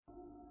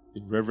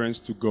In reverence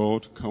to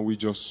God, can we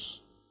just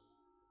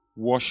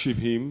worship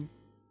Him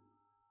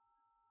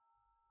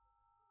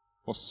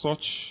for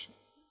such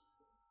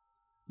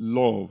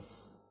love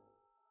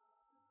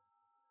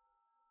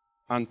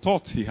and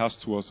thought He has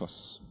towards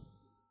us?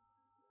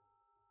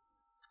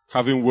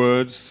 Having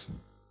words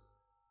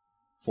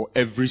for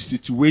every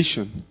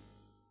situation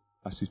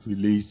as it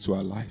relates to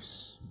our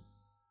lives.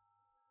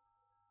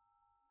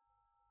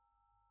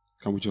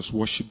 Can we just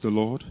worship the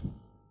Lord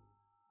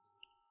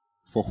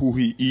for who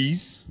He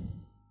is,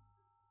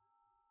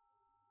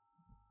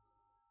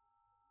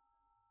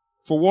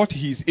 for what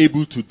He is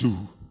able to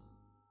do,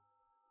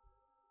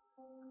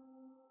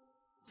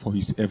 for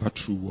His ever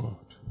true word?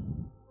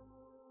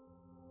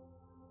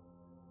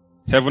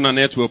 Heaven and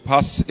earth will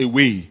pass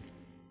away,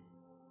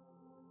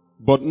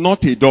 but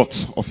not a dot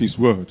of His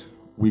word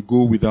will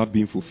go without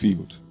being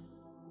fulfilled.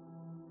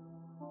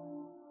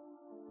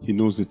 He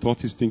knows the thought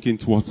He's thinking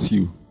towards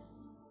you.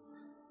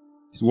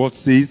 His word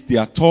says they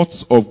are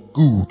thoughts of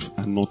good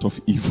and not of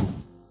evil.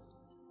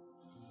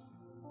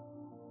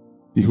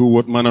 Behold,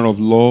 what manner of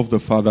love the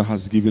Father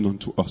has given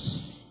unto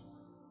us.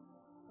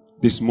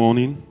 This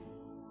morning,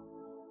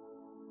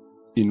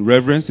 in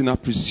reverence, in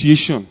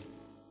appreciation,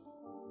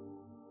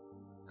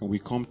 can we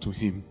come to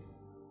Him,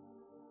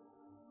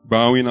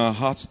 bowing our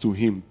hearts to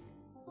Him,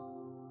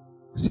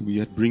 as He will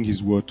yet bring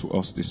His word to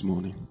us this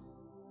morning.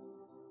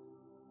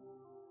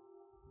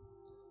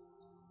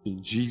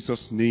 In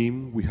Jesus'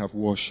 name we have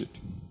worshipped.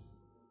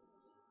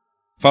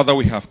 Father,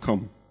 we have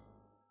come.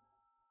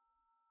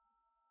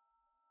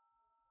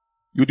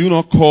 You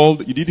didn't call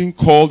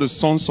the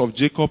sons of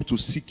Jacob to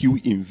seek you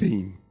in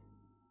vain.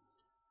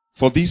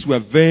 For this we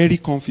are very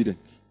confident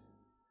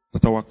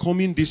that our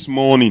coming this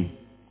morning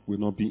will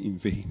not be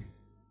in vain.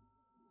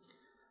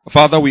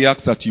 Father, we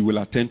ask that you will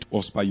attend to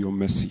us by your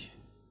mercy.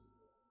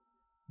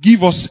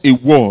 Give us a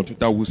word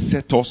that will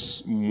set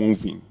us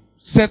moving,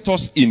 set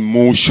us in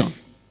motion.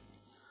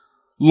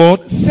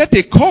 Lord, set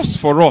a course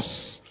for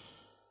us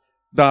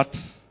that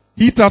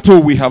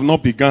hitherto we have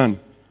not begun,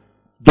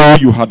 though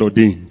you had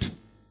ordained.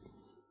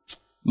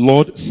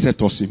 Lord,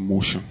 set us in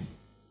motion.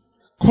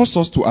 Cause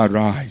us to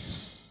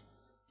arise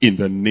in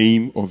the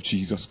name of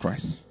Jesus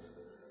Christ.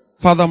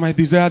 Father, my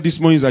desire this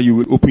morning is that you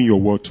will open your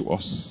word to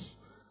us.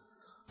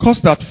 Cause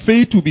that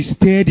faith to be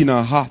stirred in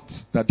our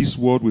hearts, that this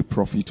word will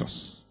profit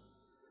us.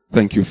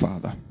 Thank you,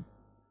 Father.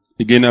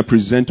 Again, I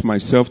present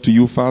myself to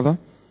you, Father,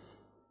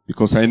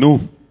 because I know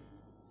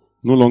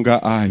no longer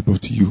I,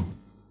 but you.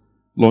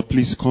 Lord,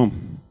 please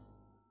come.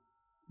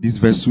 This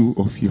vessel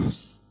of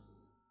yours,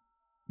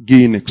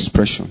 gain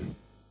expression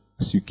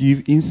as you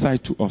give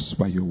insight to us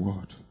by your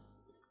word.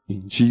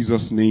 In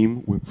Jesus'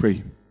 name we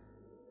pray.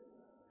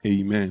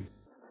 Amen.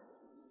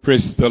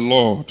 Praise the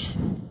Lord.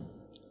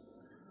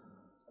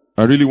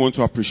 I really want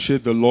to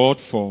appreciate the Lord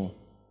for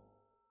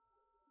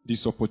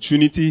this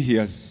opportunity He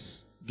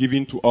has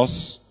given to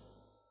us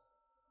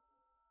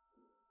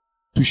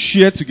to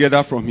share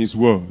together from His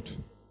word.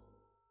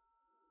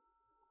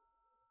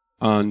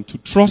 And to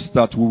trust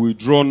that we will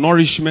draw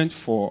nourishment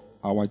for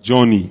our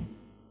journey.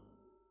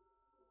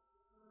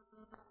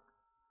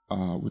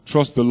 We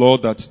trust the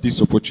Lord that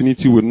this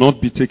opportunity will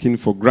not be taken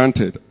for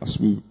granted as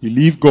we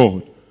believe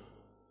God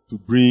to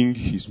bring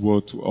His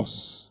word to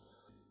us.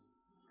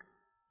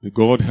 May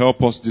God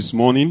help us this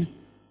morning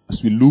as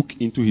we look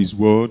into His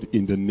word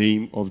in the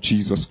name of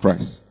Jesus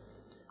Christ.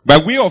 By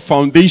way of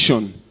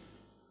foundation,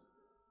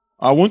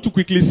 I want to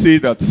quickly say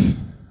that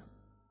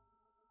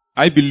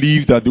I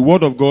believe that the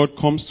word of God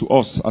comes to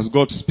us as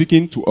God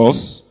speaking to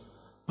us,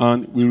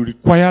 and will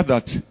require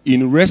that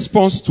in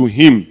response to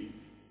Him,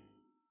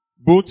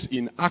 both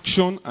in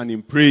action and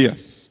in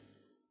prayers,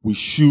 we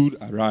should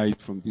arise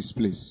from this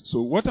place.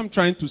 So what I'm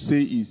trying to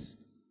say is,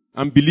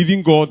 I'm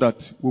believing God that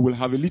we will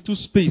have a little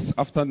space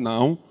after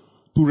now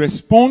to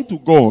respond to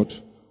God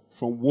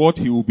from what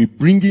He will be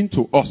bringing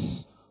to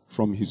us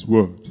from His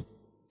word.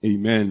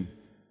 Amen.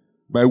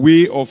 By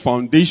way of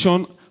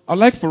foundation, I'd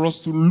like for us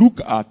to look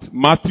at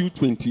Matthew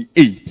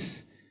 28.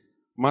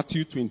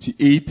 Matthew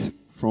 28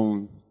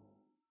 from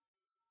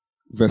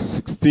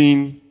verse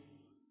 16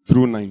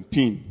 through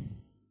 19.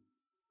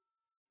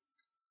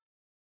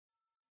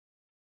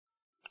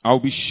 I'll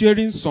be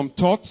sharing some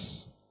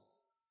thoughts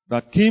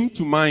that came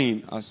to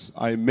mind as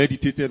I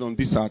meditated on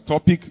this our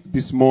topic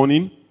this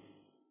morning.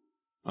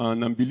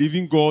 And I'm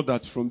believing God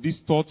that from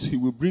these thoughts He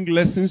will bring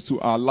lessons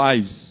to our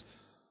lives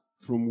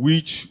from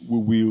which we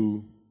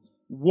will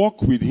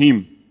walk with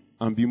Him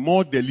and be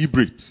more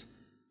deliberate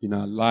in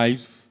our life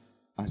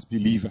as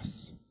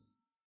believers.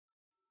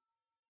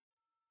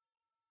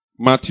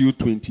 Matthew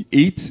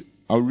 28,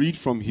 I'll read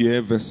from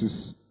here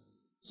verses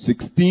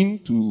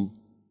 16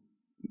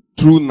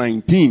 through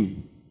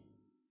 19.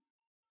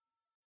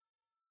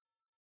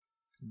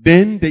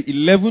 Then the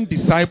 11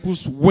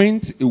 disciples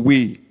went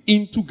away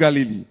into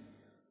Galilee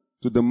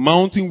to the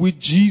mountain which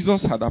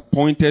Jesus had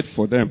appointed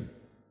for them.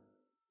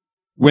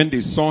 When they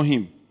saw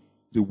Him,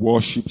 they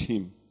worshipped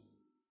Him,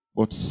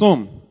 but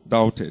some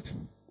doubted.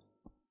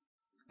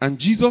 And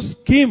Jesus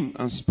came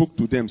and spoke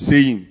to them,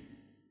 saying,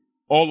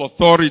 All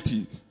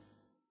authority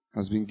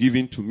has been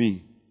given to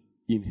me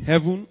in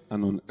heaven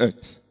and on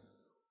earth.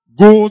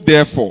 Go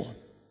therefore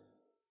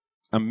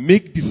and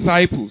make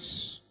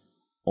disciples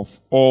of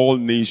all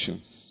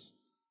nations,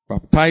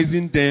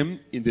 baptizing them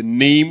in the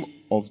name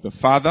of the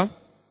Father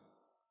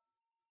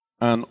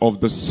and of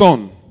the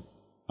Son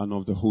and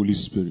of the Holy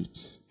Spirit.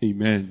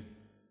 Amen.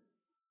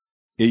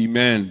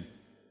 Amen.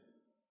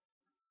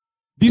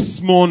 This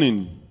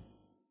morning,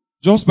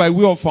 just by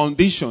way of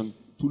foundation,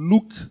 to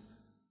look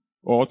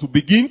or to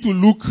begin to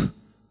look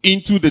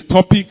into the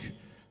topic,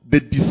 the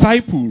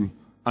disciple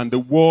and the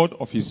word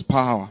of his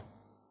power,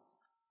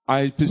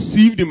 I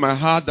perceived in my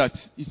heart that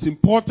it's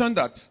important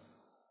that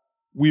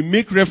we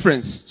make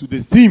reference to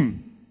the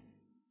theme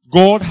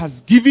God has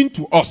given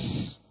to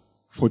us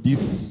for this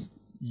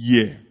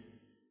year.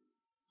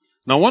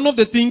 Now, one of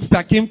the things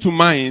that came to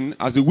mind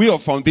as a way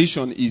of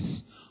foundation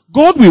is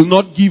God will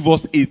not give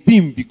us a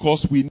theme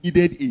because we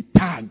needed a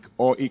tag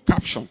or a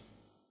caption.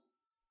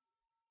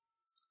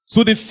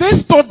 So the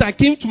first thought that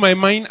came to my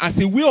mind as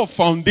a way of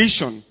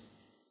foundation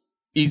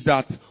is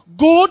that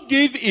God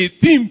gave a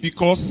theme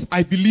because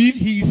I believe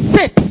He is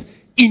set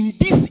in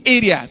this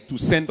area to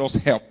send us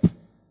help.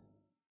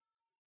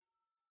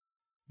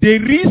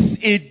 There is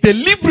a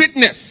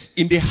deliberateness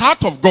in the heart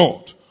of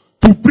God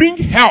to bring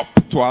help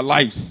to our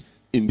lives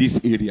in this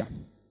area.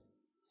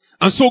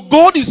 And so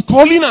God is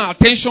calling our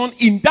attention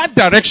in that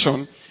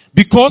direction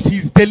because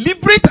He's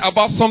deliberate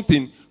about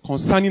something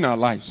concerning our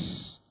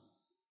lives.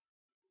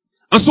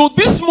 And so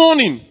this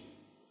morning,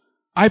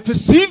 I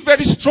perceive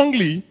very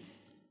strongly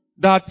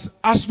that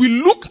as we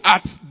look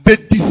at the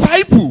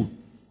disciple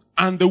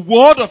and the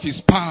word of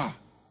his power,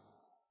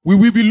 we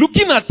will be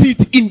looking at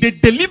it in the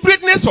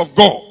deliberateness of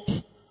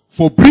God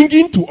for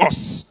bringing to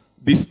us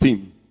this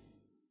thing.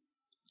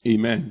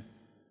 Amen.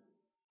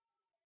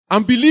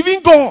 I'm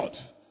believing God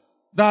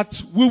that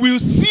we will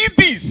see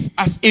this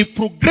as a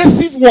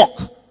progressive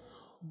work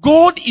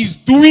God is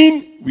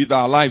doing with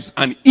our lives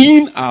and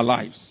in our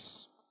lives.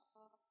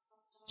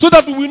 So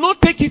that we will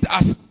not take it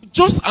as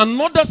just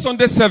another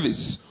Sunday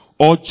service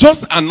or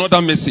just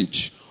another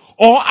message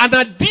or an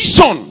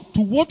addition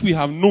to what we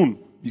have known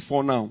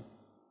before now.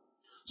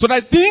 So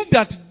I think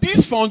that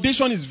this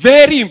foundation is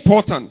very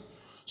important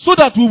so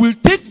that we will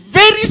take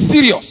very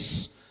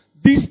serious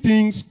these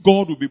things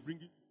God will be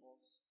bringing to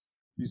us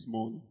this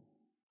morning.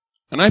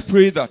 And I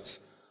pray that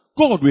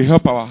God will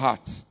help our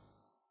hearts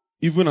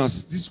even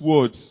as these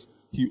words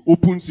He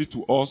opens it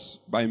to us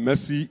by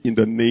mercy in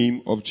the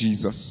name of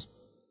Jesus.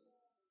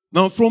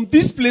 Now, from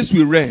this place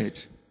we read,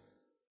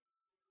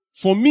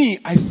 for me,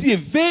 I see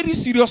a very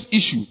serious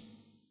issue,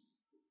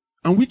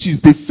 and which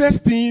is the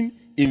first thing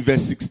in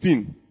verse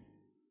 16.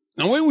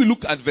 Now, when we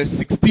look at verse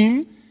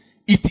 16,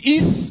 it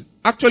is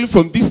actually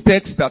from this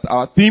text that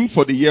our theme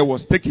for the year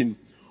was taken.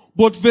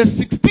 But verse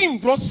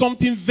 16 brought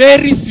something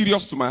very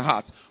serious to my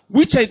heart,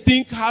 which I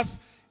think has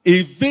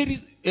a very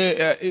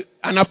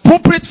an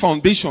appropriate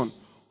foundation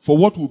for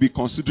what we'll be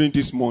considering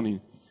this morning.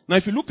 Now,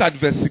 if you look at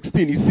verse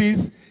 16, it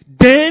says,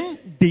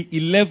 "Then the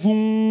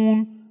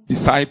 11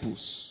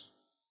 disciples."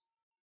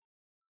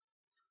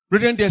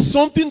 Brethren, there's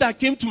something that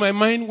came to my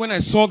mind when I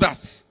saw that.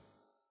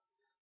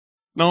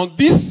 Now,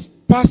 this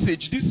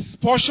passage, this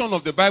portion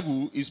of the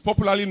Bible is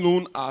popularly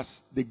known as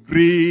the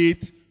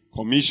Great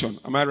Commission.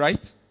 Am I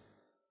right?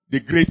 The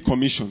Great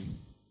Commission.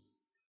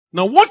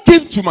 Now, what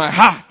came to my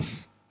heart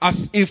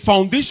as a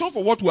foundation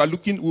for what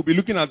we'll be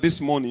looking at this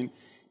morning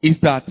is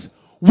that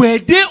were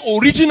they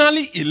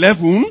originally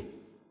 11?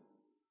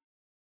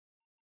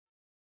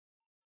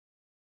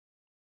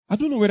 I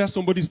don't know whether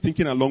somebody is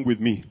thinking along with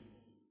me.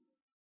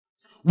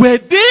 Were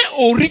they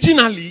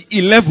originally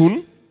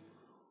 11?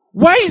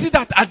 Why is it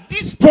that at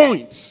this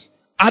point,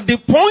 at the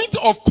point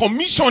of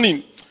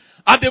commissioning,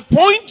 at the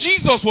point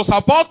Jesus was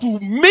about to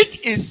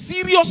make a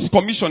serious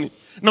commissioning.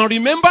 Now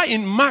remember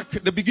in Mark,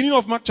 the beginning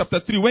of Mark chapter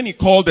 3, when He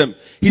called them,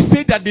 He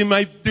said that they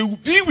will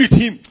be with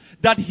Him,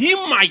 that He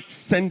might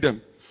send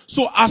them.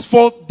 So as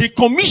for the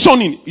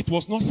commissioning, it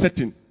was not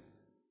certain.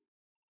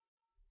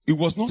 It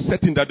was not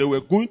certain that they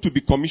were going to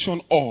be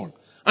commissioned all.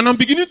 And I'm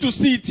beginning to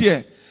see it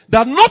here.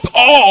 That not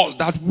all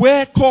that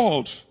were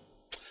called,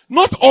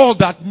 not all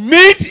that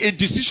made a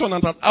decision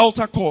at that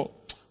altar call,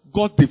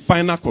 got the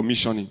final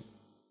commissioning.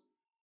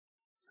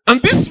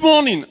 And this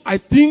morning, I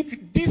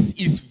think this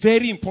is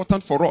very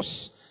important for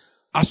us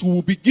as we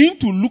will begin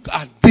to look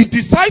at the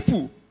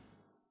disciple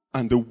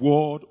and the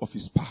word of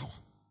his power.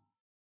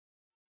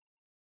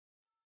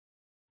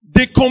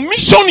 The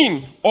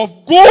commissioning of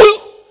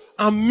go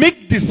and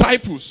make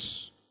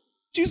disciples.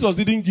 Jesus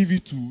didn't give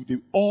it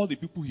to all the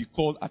people He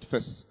called at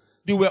first.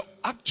 They were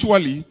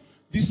actually,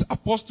 these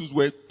apostles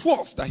were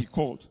 12 that He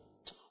called.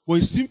 But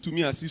it seemed to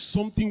me as if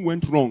something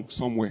went wrong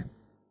somewhere.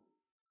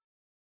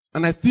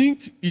 And I think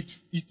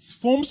it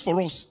forms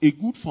for us a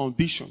good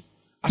foundation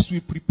as we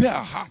prepare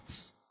our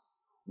hearts.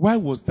 Why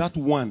was that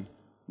one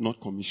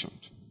not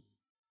commissioned?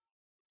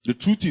 The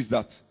truth is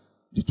that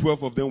the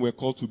 12 of them were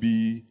called to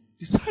be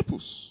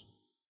disciples.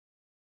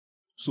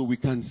 So we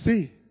can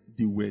say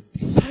they were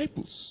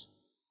disciples.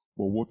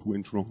 But what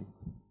went wrong?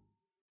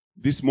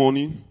 This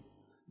morning,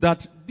 that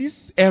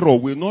this error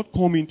will not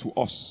come into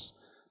us,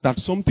 that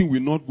something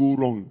will not go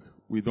wrong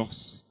with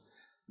us.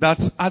 That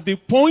at the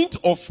point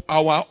of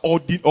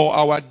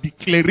our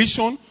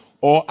declaration,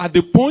 or at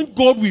the point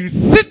God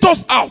will set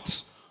us out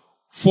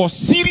for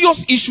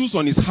serious issues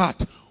on his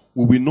heart,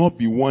 we will not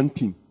be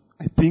wanting.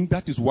 I think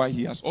that is why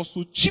he has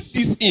also chipped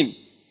this in.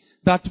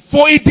 That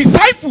for a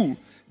disciple,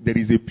 there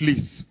is a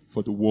place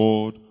for the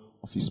word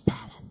of his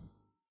power.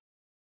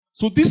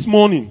 So this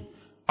morning,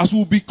 as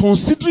we'll be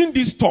considering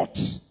these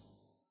thoughts,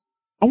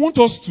 I want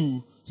us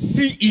to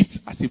see it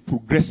as a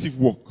progressive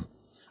work.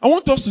 I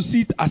want us to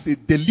see it as a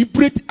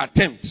deliberate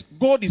attempt.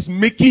 God is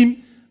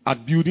making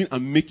at building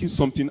and making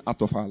something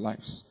out of our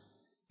lives.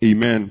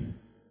 Amen.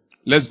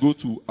 Let's go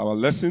to our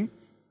lesson,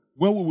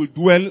 where we will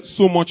dwell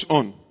so much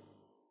on.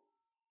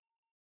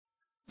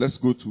 Let's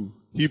go to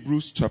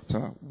Hebrews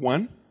chapter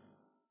 1.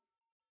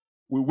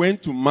 We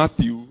went to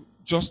Matthew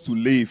just to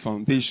lay a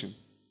foundation.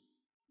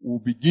 We'll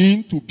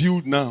begin to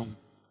build now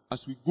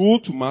as we go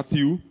to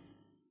Matthew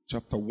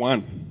chapter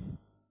 1.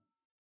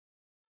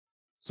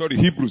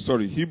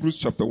 Hebrews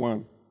chapter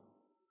 1.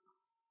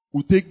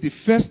 We'll take the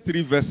first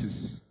 3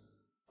 verses.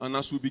 And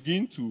as we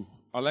begin to,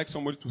 I'd like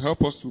somebody to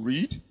help us to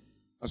read.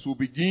 As we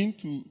begin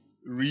to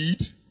read,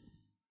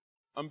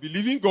 I'm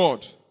believing God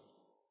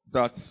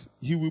that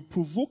he will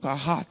provoke our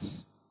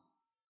hearts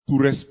to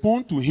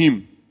respond to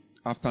him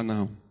after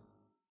now.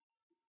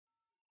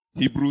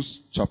 Hebrews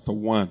chapter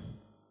 1.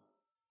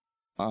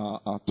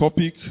 Our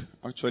topic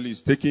actually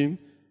is taken,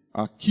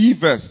 our key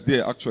verse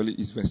there actually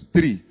is verse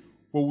 3.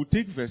 But we'll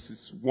take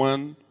verses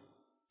 1,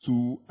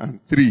 2, and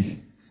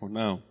 3 for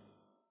now.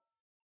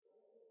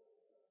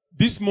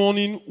 This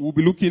morning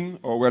we're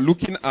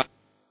looking at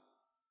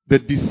the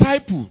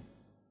disciple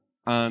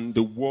and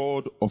the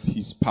word of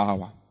his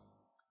power.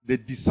 The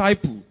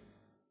disciple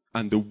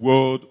and the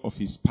word of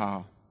his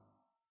power.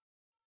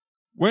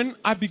 When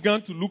I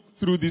began to look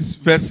through these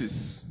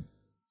verses,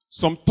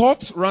 some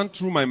thoughts ran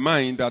through my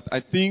mind that I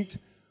think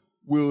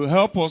will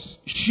help us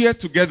share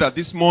together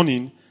this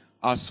morning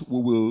as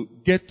we will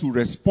get to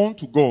respond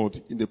to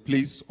God in the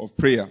place of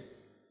prayer.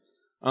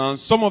 And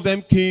some of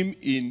them came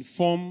in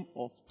form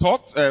of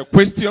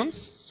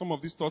questions. Some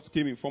of these thoughts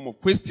came in form of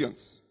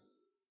questions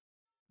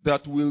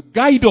that will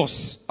guide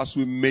us as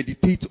we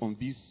meditate on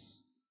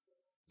this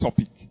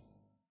topic.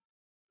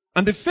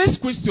 And the first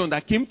question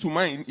that came to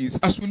mind is,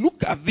 as we look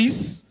at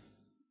these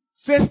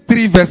first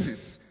 3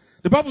 verses,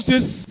 the Bible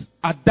says,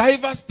 at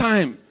diverse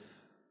time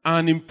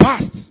and in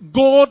past,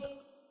 God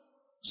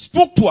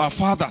spoke to our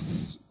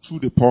fathers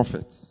through the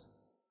prophets.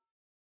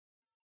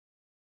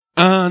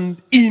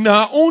 And in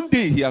our own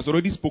day, he has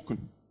already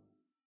spoken.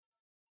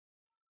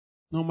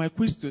 Now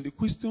the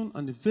question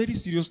and the very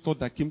serious thought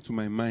that came to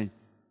my mind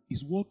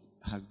is, what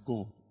has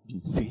God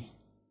been saying?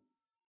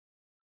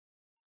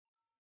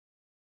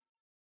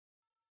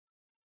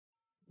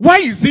 Why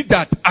is it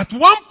that at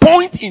one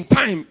point in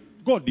time,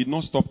 God did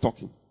not stop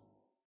talking?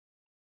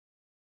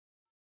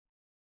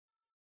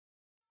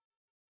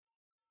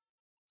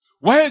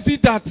 Why is it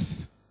that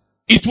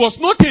it was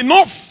not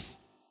enough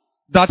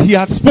that he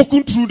had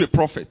spoken through the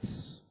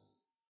prophets?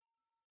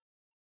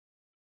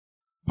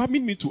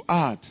 Permit me to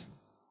add,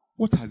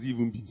 what has he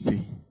even been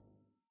saying?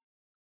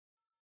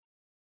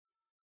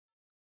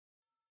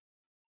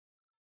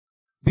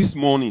 This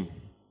morning,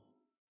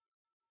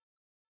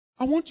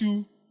 I want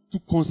you to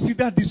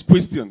consider these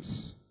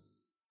questions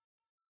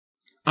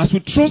as we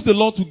trust the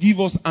Lord to give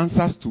us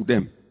answers to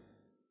them.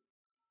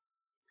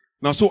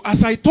 Now, so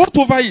as I thought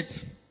over it,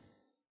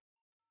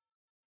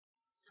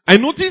 I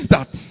noticed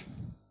that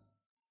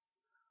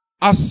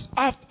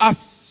as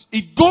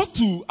it got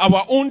to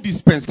our own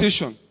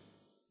dispensation,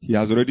 he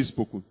has already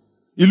spoken.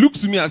 It looks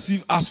to me as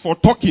if, as for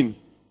talking,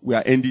 we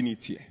are ending it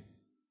here.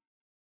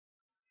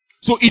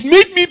 So it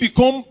made me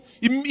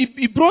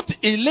it brought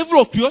a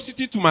level of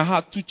curiosity to my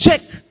heart to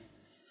check.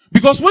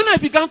 Because when I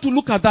began to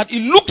look at that,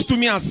 it looks to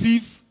me as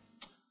if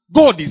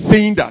God is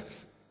saying that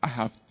I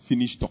have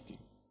finished talking.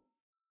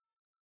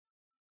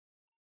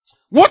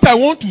 What I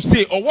want to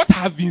say, or what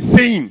I have been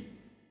saying,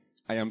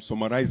 I am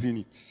summarizing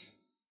it.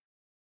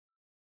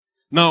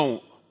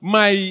 Now,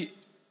 my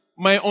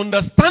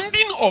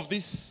understanding of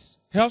this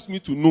helps me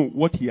to know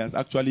what he has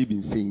actually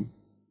been saying.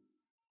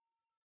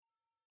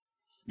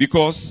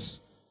 Because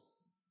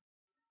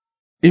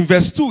in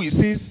verse 2 it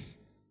says,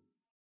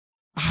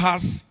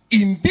 has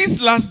in these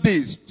last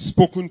days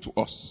spoken to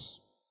us.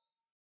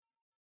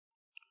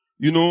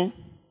 You know,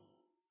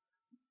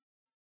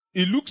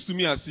 it looks to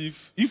me as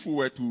if we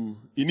were to,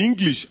 in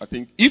English, I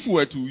think, if we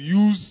were to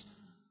use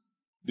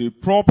the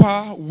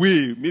proper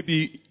way,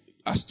 maybe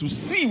as to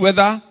see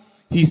whether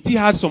he still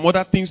had some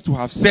other things to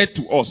have said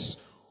to us,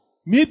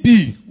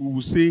 maybe we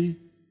will say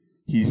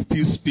he is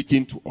still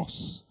speaking to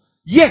us.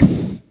 Yes,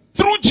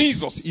 through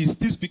Jesus, he is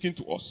still speaking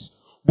to us.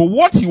 But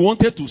what he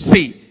wanted to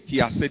say, he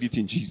has said it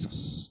in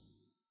Jesus.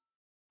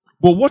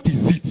 But what is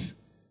it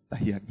that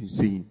he had been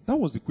saying? That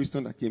was the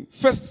question that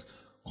first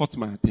caught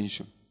my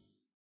attention.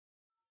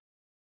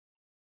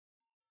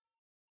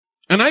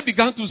 And I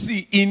began to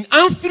see, in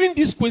answering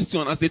this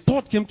question, as the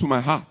thought came to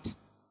my heart,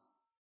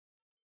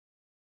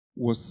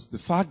 was the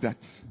fact that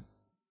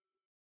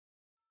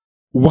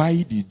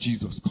why did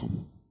Jesus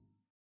come?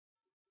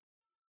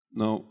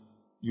 Now,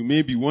 you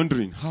may be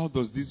wondering, how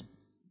does this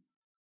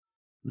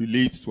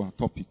relate to our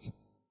topic?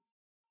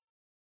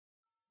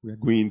 We are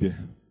going there,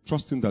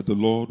 trusting that the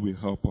Lord will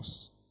help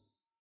us.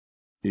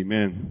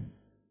 Amen.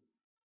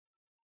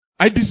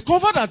 I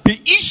discovered that the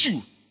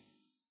issue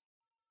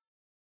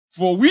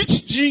for which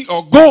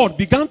God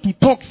began to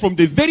talk from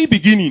the very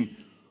beginning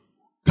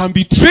can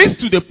be traced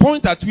to the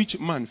point at which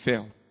man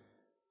fell.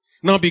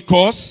 Now,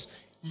 because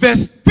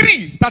verse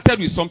 3 started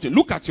with something.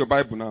 Look at your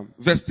Bible now.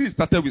 Verse 3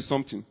 started with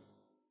something.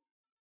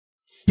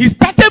 He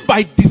started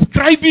by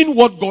describing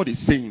what God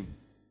is saying.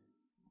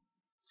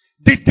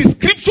 The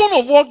description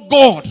of what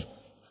God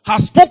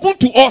has spoken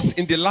to us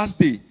in the last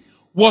day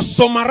was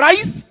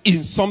summarized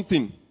in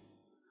something.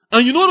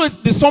 And you know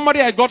the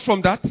summary I got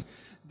from that?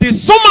 The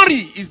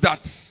summary is that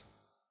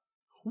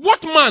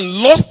what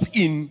man lost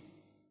in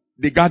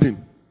the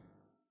garden.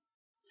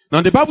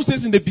 Now the Bible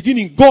says in the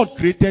beginning, God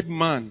created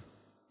man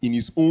in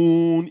his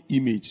own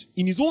image.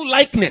 In his own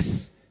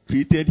likeness,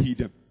 created he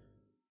them.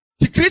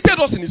 He created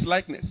us in his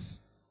likeness.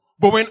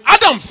 But when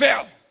Adam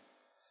fell,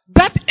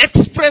 that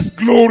expressed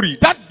glory,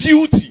 that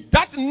beauty,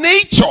 that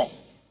nature,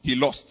 he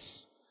lost.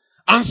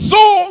 And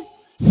so,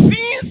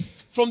 since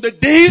from the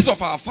days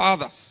of our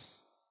fathers,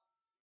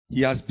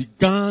 he has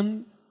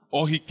begun,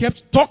 or he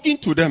kept talking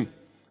to them.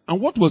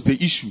 And what was the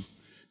issue?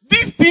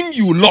 This thing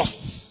you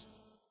lost,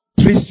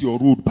 trace your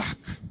road back.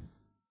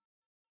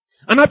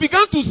 And I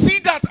began to see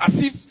that as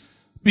if,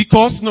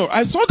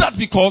 I saw that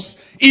because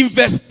in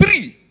verse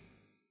 3,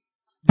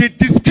 the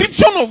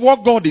description of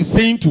what God is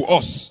saying to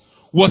us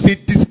was a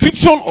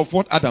description of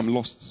what Adam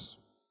lost.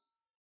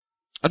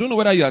 I don't know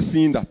whether you are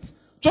seeing that.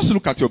 Just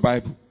look at your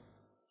Bible.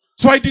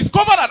 So I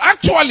discovered that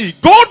actually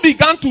God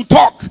began to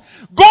talk.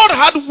 God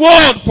had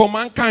word for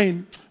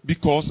mankind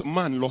because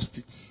man lost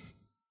it.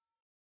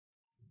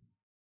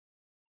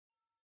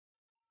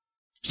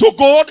 So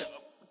God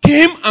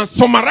came and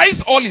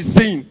summarized all he's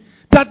saying,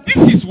 that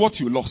this is what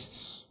you lost.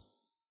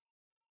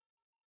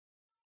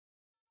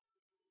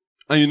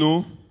 And you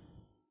know,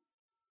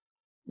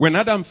 when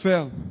Adam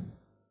fell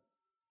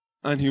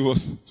and he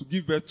was to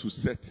give birth to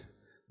Seth,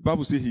 the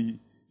Bible says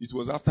it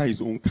was after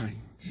his own kind.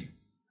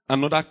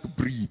 Another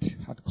breed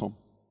had come.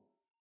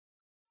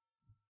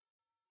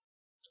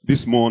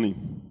 This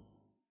morning,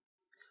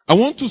 I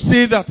want to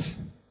say that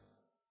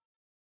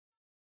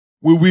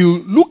we will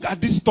look at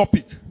this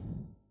topic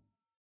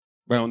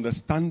by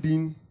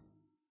understanding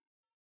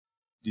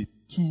the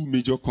two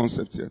major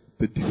concepts here,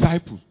 the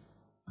disciple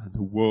and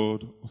the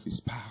word of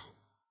his power.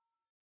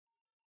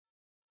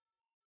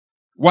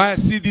 Why I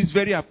see this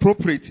very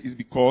appropriate is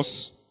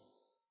because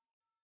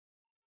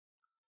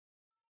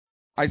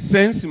I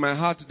sense in my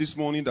heart this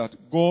morning that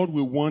God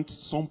will want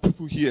some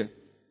people here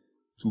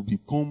to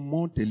become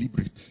more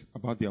deliberate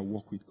about their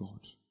walk with God.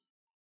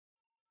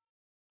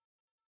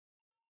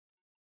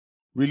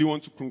 Really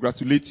want to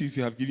congratulate you if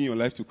you have given your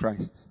life to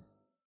Christ.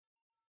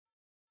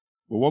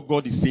 But what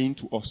God is saying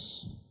to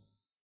us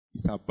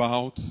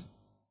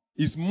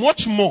is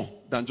much more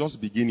than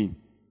just beginning.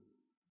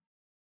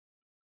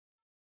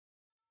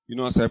 You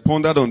know, as I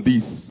pondered on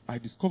this, I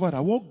discovered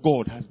that what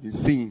God has been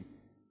saying,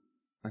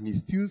 and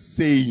He's still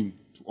saying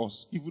to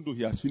us, even though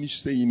He has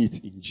finished saying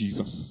it in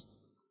Jesus,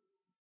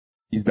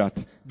 is that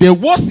there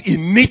was a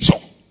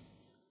nature.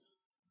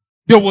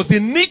 There was a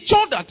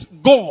nature that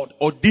God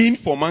ordained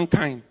for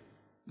mankind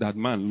that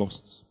man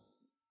lost.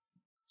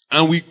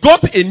 And we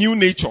got a new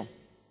nature.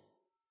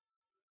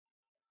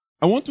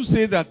 I want to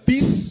say that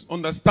this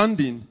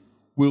understanding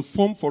will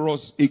form for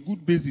us a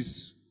good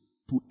basis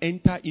to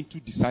enter into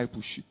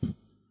discipleship.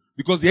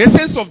 Because the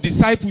essence of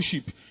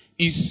discipleship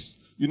is,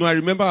 I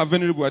remember our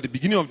venerable at the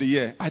beginning of the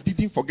year, I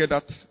didn't forget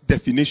that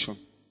definition.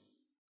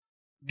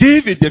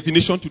 Gave a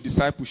definition to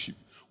discipleship,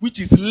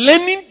 which is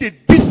learning the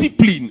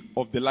discipline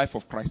of the life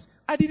of Christ.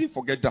 I didn't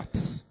forget that.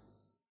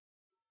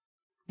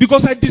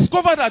 Because I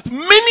discovered that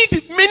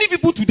many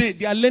people today,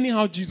 they are learning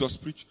how Jesus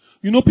preached.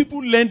 People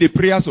learn the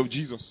prayers of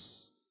Jesus.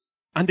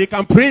 And they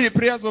can pray the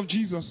prayers of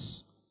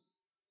Jesus.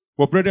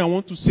 But brethren, I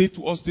want to say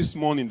to us this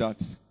morning that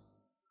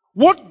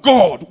what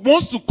God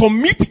wants to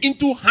commit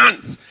into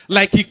hands,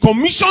 like He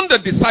commissioned the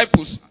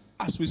disciples,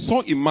 as we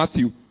saw in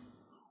Matthew,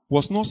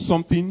 was not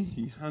something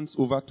He hands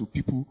over to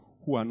people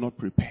who are not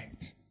prepared.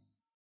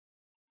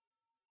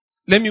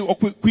 Let me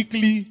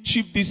quickly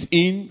chip this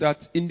in, that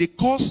in the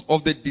course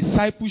of the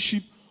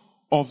discipleship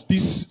of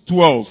these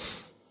 12,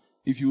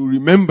 if you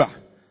remember,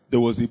 there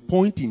was a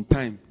point in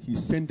time He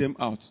sent them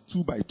out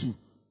 2 by 2.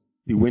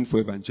 They went for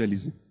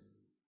evangelism.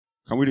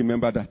 Can we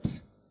remember that?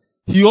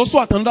 He also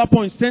at another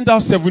point sent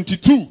out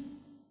 72.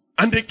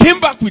 And they came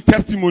back with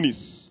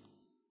testimonies.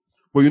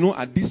 But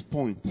at this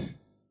point,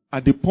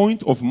 at the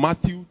point of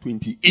Matthew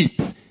 28,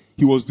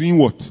 He was doing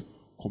what?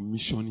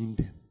 Commissioning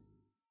them.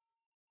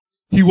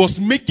 He was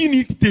making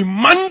it the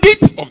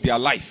mandate of their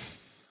life.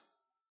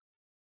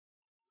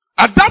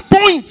 At that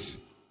point,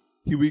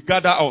 He will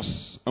gather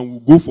us and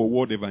we'll go for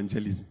world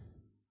evangelism.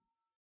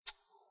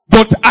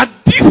 But at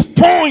this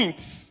point,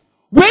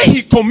 where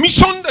he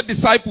commissioned the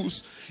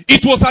disciples,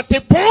 it was at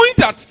a point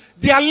that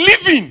their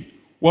living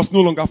was no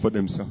longer for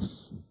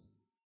themselves.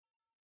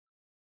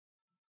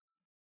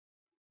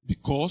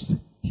 Because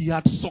he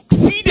had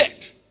succeeded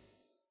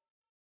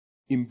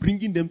in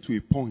bringing them to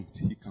a point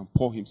he can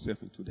pour himself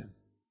into them.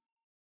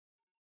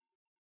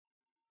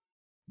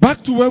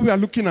 Back to where we are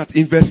looking at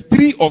in verse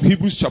 3 of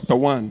Hebrews chapter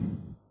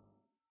 1.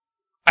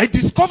 I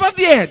discovered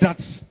there that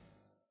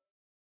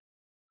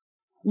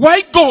why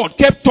God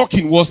kept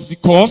talking was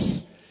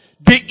because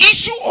the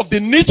issue of the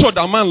nature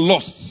that man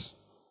lost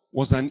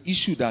was an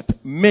issue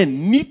that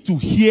men need to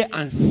hear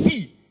and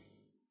see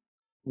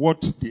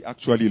what they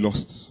actually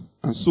lost.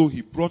 And so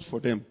he brought for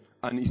them,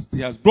 and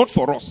he has brought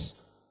for us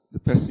the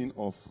person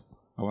of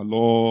our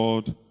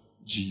Lord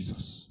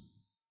Jesus.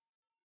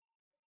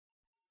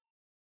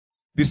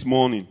 This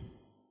morning,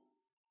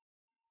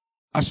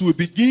 as we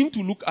begin to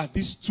look at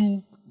these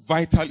two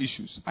vital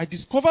issues, I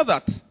discover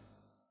that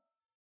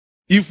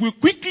if we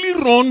quickly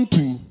run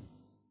to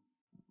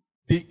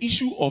the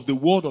issue of the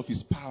word of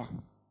his power,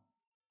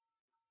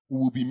 we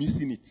will be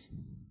missing it.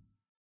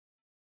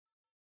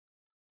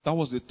 That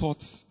was the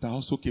thought that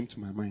also came to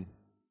my mind.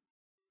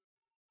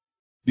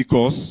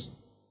 Because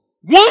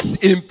once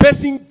a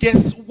person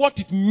gets what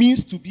it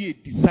means to be a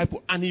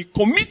disciple and he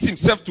commits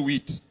himself to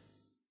it,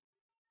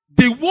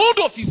 the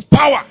word of his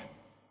power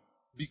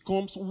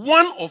becomes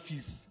one of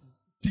his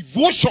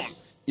devotion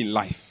in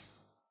life.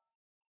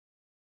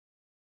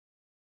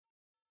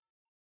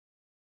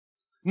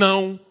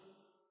 Now,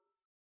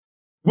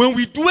 when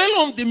we dwell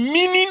on the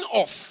meaning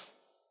of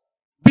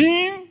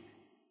being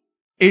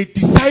a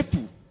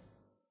disciple,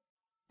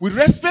 with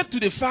respect to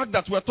the fact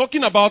that we are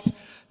talking about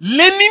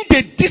learning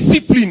the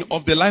discipline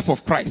of the life of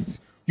Christ,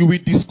 you will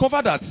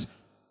discover that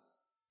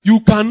you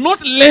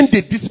cannot learn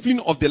the discipline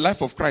of the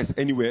life of Christ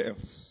anywhere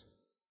else.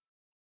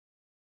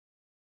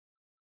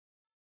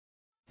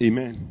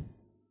 Amen.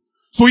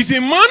 So if a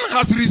man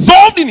has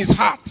resolved in his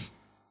heart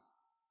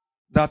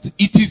that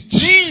it is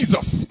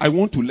Jesus I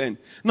want to learn.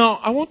 Now,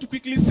 I want to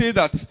quickly say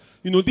that,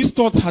 this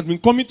thought has been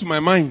coming to my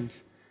mind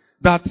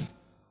that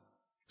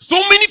so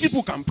many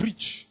people can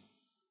preach.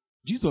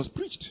 Jesus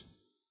preached.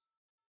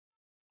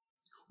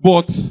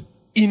 But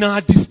in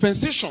our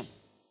dispensation,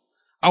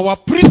 our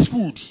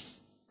priesthood,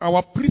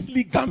 our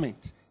priestly garment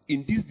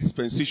in this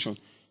dispensation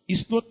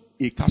is not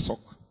a cassock.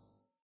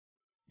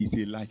 It's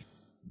a life.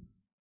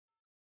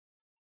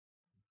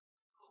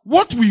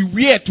 What we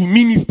wear to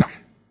minister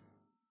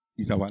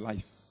is our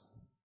life.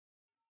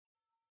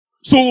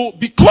 So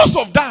because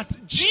of that,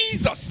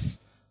 Jesus,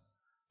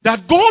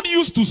 that God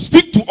used to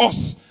speak to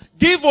us,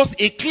 gave us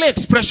a clear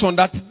expression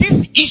that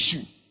this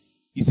issue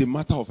is a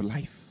matter of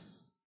life.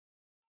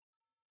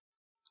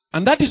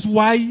 And that is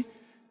why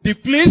the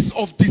place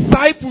of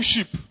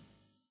discipleship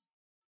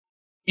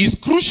is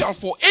crucial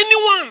for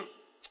anyone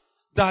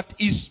that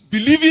is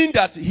believing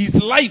that his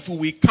life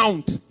will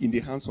count in the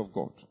hands of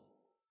God.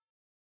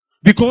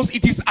 Because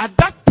it is at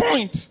that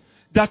point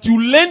that you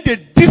learn the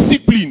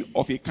discipline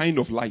of a kind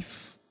of life.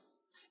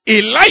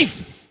 A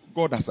life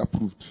God has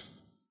approved.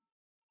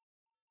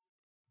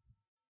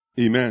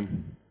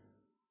 Amen.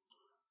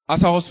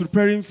 As I was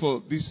preparing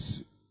for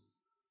this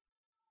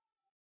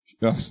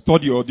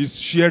study or this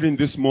sharing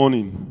this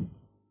morning,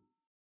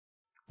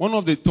 one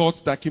of the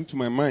thoughts that came to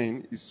my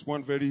mind is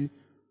one very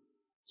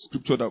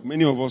scripture that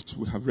many of us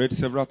will have read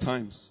several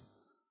times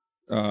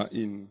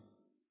in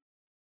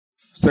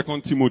 2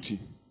 Timothy.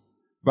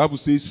 The Bible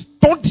says,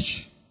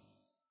 study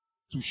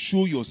to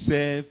show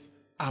yourself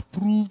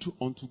approved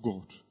unto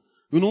God.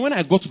 When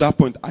I got to that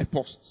point, I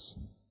paused.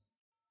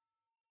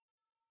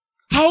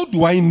 How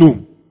do I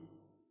know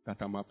that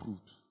I'm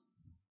approved?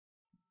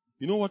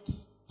 You know what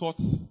thought?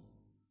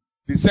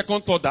 The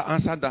second thought that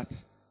answered that,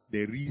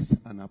 there is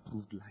an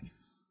approved life.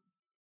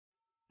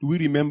 Do we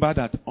remember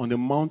that on the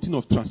mountain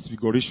of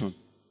transfiguration,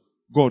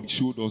 God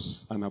showed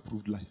us an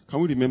approved life?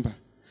 Can we remember?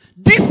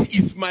 This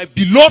is my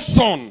beloved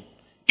Son,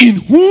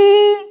 in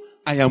whom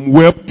I am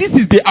well. This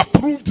is the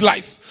approved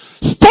life.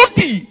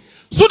 Study,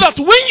 so that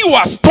when you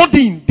are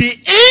studying, the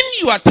end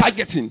you are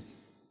targeting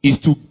is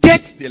to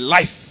get the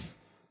life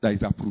that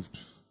is approved.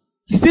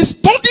 He says,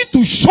 study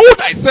to show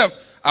thyself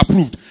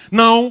approved.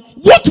 Now,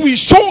 what will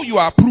show you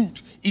are approved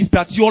is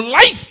that your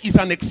life is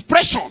an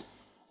expression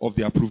of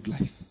the approved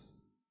life.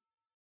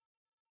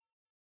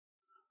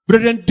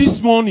 Brethren, this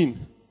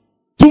morning,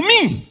 to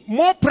me,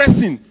 more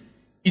pressing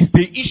is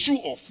the issue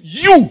of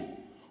you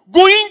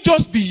going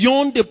just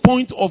beyond the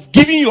point of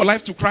giving your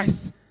life to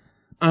Christ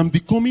and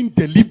becoming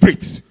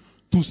deliberate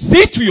to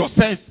say to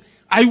yourself,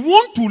 I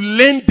want to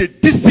learn the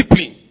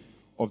discipline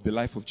of the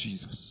life of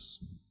Jesus.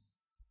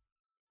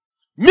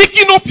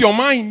 Making up your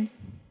mind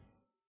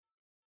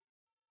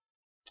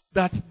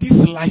that this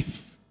life,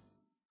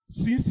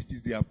 since it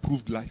is the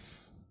approved life,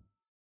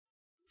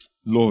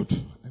 Lord,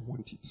 I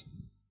want it.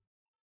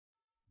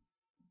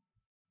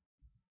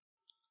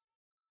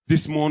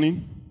 This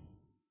morning,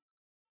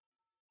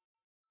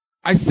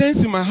 I sense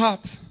in my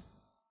heart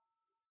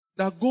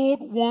that God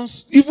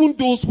wants even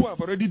those who have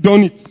already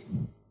done it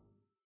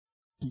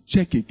to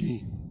check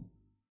again.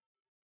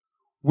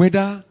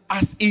 Whether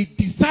as a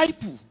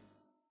disciple,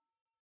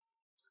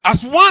 as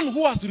one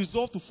who has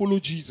resolved to follow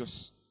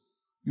Jesus,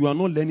 you are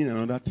not learning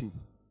another thing.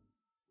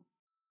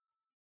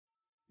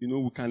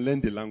 We can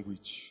learn the language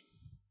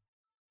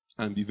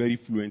and be very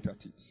fluent at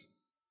it.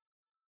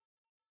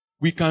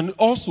 We can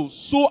also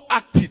so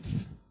act it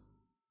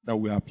that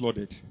we are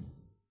applauded.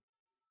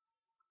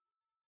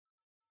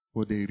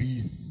 But there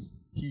is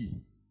He.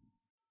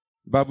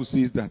 The Bible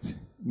says that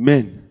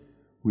men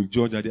will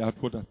judge at the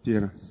outward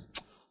appearance,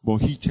 but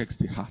He checks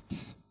the heart.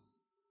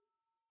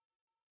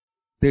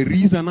 There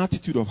is an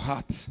attitude of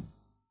heart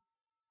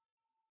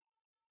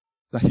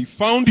that He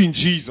found in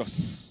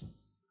Jesus,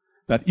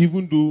 that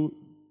even though,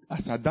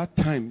 as at that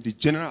time, the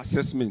general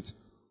assessment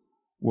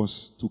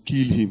was to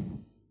kill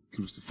Him,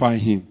 crucify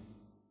Him,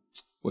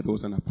 but there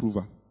was an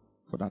approval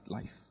for that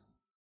life.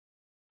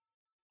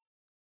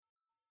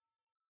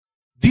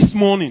 This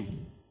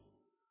morning,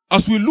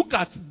 as we look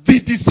at the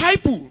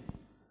disciple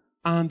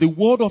and the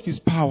word of his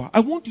power, I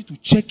want you to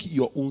check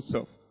your own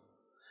self.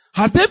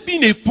 Has there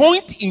been a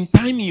point in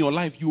time in your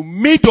life you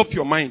made up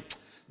your mind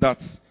that,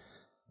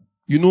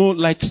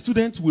 like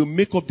students will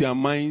make up their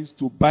minds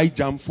to buy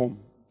JAMB form.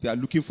 They are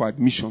looking for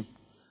admission.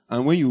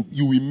 And when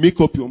you will make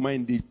up your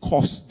mind, the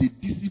course, the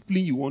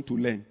discipline you want to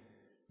learn,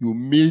 you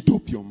made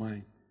up your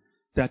mind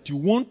that you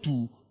want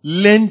to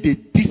learn the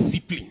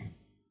discipline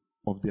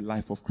of the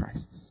life of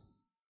Christ.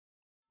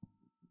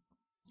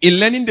 In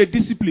learning the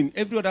discipline,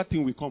 every other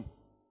thing will come.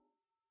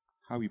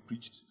 How we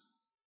preached.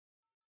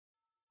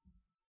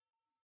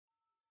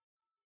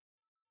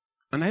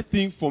 And I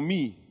think for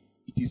me,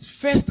 it is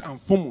first and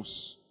foremost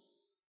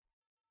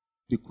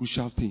the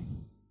crucial thing.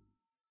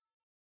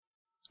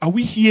 Are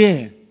we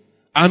here?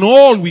 And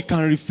all we can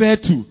refer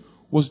to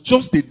was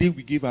just the day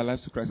we gave our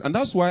lives to Christ. And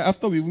that's why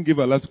after we even gave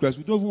our lives to Christ,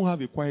 we don't even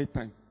have a quiet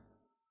time.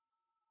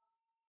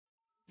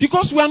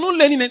 Because we are not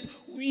learning it.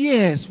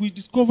 Yes, we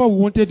discovered we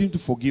wanted Him to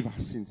forgive our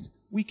sins.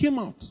 We came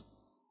out.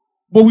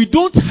 But we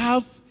don't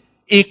have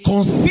a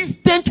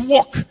consistent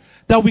walk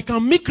that we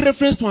can make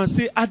reference to and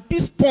say, at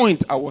this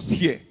point, I was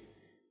here.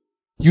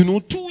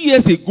 2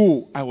 years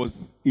ago, I was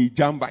a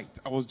jambite.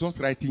 I was just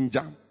writing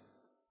jam.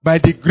 By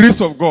the grace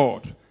of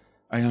God,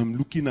 I am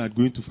looking at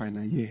going to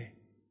final year.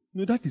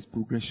 That is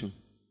progression.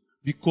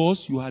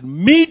 Because you had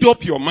made up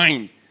your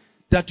mind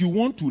that you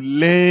want to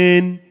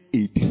learn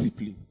a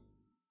discipline.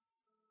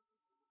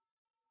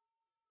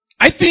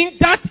 I think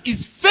that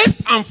is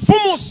first and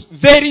foremost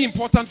very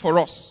important for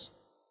us.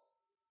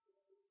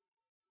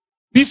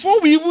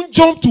 Before we even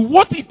jump to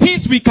what it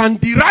is we can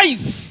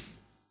derive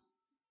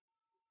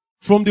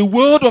from the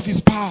word of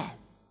His power,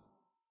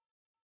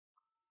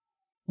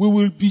 we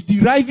will be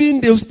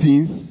deriving those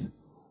things,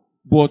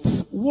 but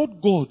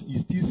what God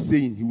is still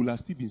saying, He will have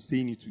still been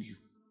saying it to you.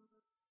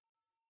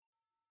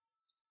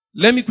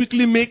 Let me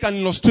quickly make an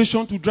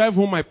illustration to drive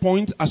home my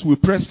point as we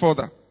press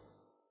further.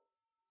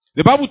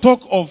 The Bible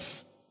talks of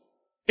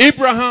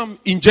Abraham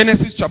in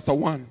Genesis chapter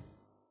 1.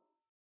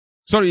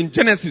 In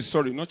Genesis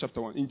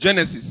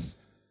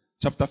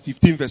chapter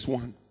 15 verse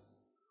 1.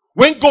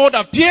 When God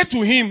appeared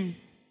to him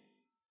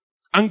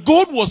and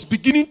God was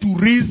beginning to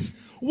raise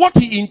what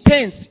He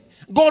intends,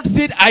 God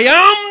said, I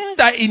am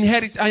thy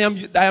inheritance.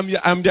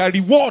 I am thy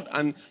reward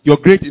and your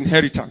great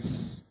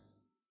inheritance.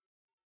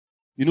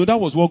 That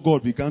was what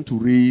God began to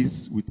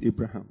raise with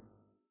Abraham.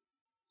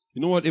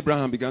 You know what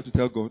Abraham began to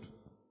tell God?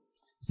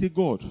 He said,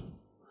 God,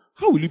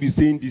 how will you be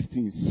saying these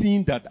things,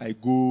 seeing that I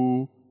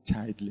go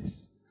childless?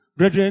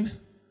 Brethren,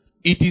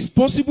 it is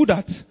possible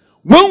that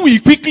when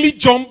we quickly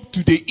jump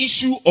to the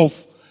issue of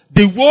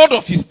the word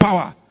of His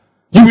power,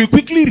 you will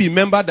quickly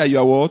remember that you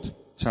are what?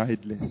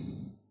 Childless.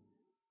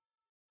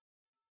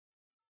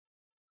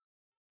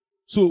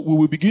 So we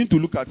will begin to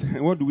look at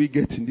what do we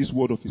get in this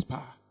word of His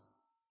power.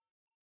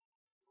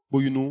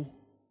 But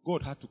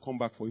God had to come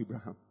back for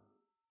Abraham.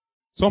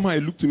 Somehow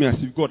it looked to me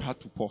as if God had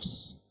to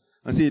pause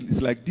and say,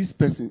 it's like this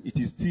person, it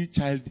is still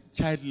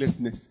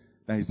childlessness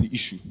that is the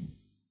issue.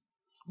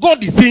 God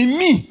is saying,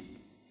 me.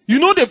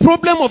 The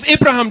problem of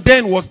Abraham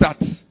then was that,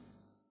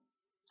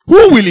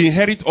 who will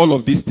inherit all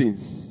of these things?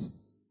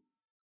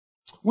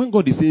 When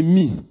God is saying,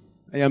 me,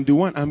 I am the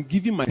one, I'm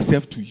giving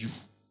myself to you.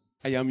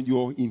 I am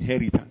your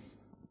inheritance.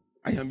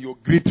 I am your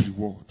great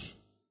reward.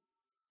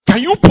 Can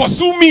you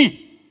pursue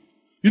me?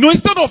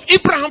 Instead of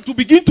Abraham to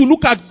begin to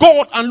look at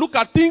God and look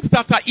at things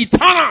that are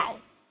eternal,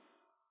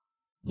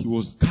 he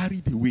was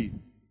carried away.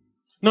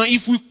 Now,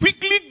 if we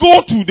quickly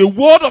go to the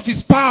word of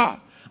His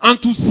power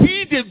and to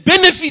see the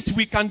benefits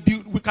we can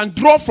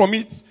draw from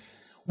it,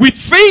 with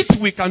faith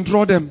we can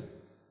draw them.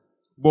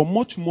 But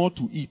much more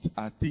to it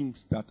are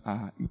things that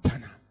are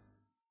eternal.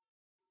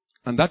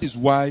 And that is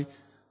why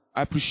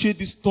I appreciate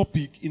this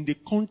topic in the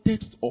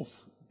context of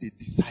the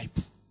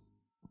disciple.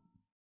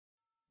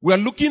 We are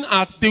looking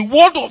at the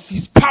word of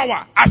His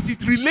power as it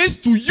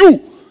relates to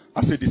you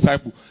as a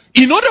disciple.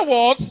 In other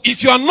words,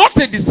 if you are not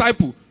a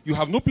disciple, you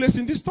have no place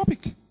in this topic.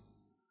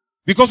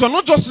 Because we are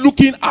not just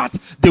looking at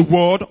the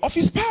word of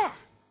His power.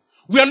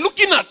 We are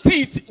looking at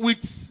it with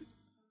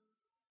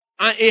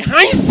a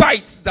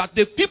hindsight that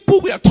the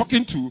people we are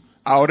talking to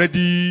are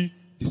already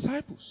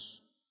disciples.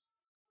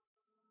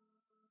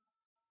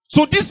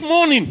 So this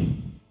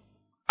morning,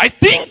 I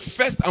think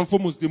first and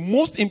foremost, the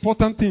most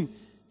important thing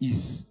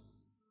is,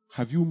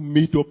 have you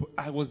made up?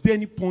 Was there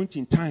any point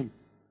in time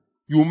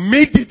you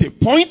made it a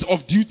point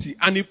of duty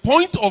and a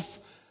point of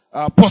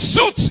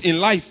pursuit in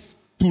life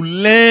to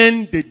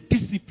learn the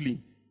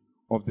discipline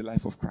of the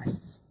life of Christ?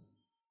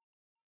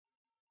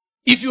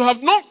 If you have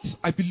not,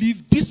 I believe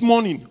this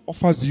morning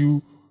offers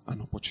you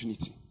an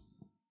opportunity.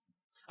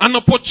 An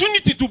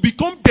opportunity to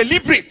become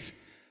deliberate.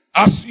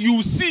 As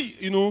you see,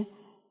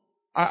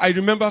 I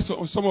remember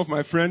some of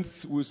my friends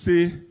will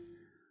say,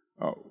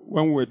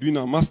 when we were doing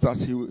our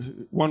masters,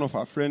 one of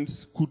our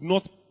friends could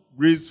not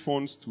raise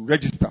funds to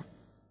register.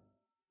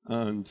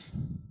 And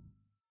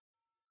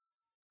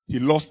he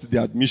lost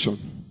the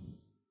admission.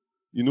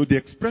 The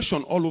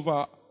expression all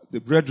over the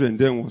brethren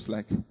then was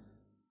like,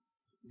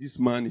 this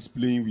man is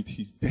playing with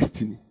his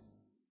destiny.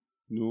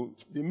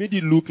 They made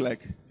it look like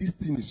this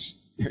thing is,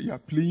 you are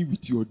playing with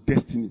your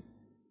destiny.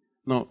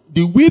 Now,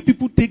 the way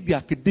people take the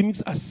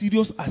academics as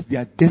serious as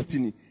their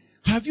destiny,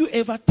 have you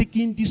ever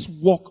taken this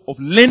work of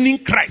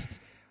learning Christ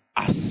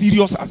as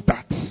serious as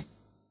that?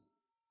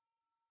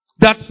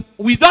 That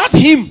without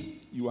him,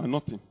 you are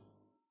nothing.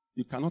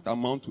 You cannot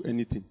amount to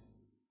anything.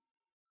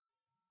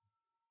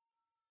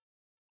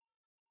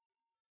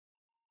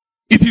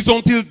 It is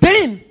until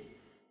then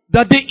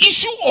that the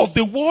issue of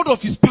the word of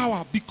his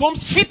power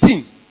becomes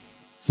fitting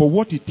for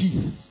what it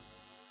is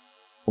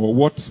or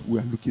what we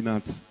are looking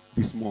at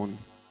this morning.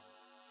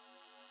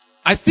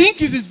 I think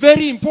it is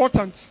very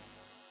important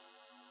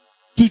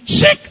to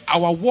check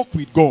our walk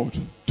with God,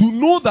 to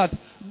know that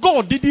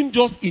God didn't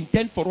just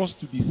intend for us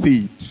to be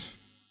saved.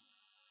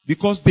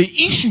 Because the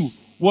issue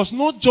was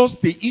not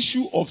just the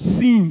issue of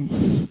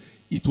sins,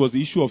 it was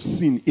the issue of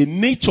sin, a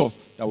nature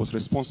that was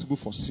responsible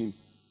for sin.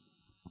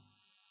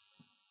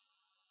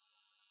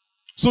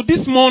 So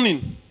this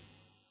morning,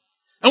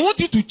 I want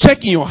you to check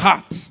in your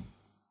heart.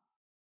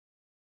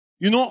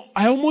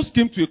 I almost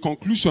came to a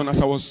conclusion as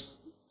I was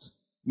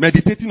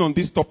meditating on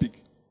this topic,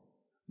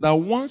 that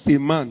once a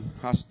man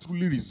has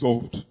truly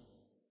resolved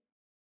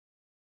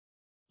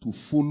to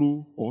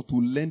follow or to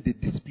learn the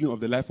discipline of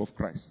the life of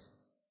Christ,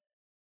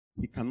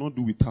 he cannot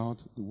do without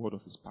the word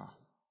of his power.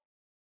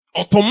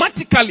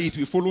 Automatically it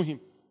will follow him.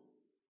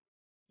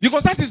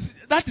 Because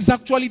that is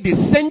actually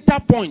the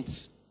center point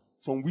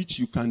from which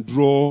you can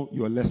draw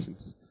your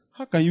lessons.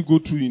 How can you go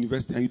through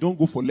university and you don't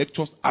go for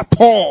lectures at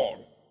all?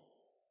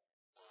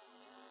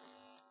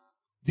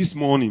 This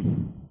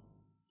morning,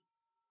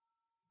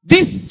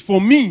 this for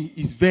me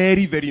is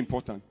very, very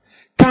important.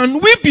 Can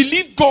we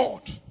believe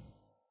God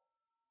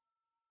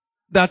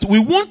that we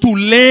want to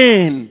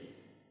learn,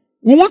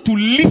 we want to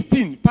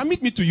listen,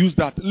 permit me to use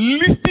that,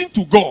 listen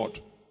to God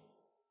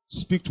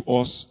speak to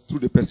us through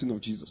the person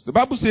of Jesus. The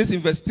Bible says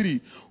in verse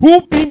 3,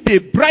 who being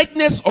the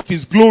brightness of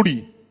his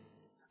glory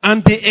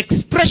and the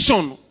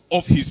expression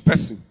of his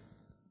person.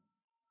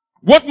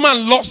 What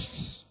man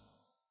lost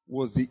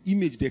was the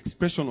image, the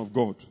expression of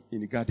God in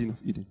the Garden of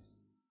Eden.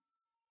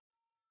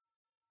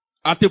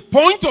 At the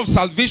point of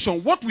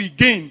salvation, what we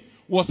gained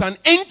was an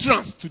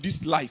entrance to this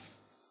life.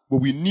 But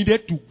we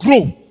needed to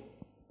grow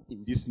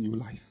in this new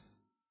life.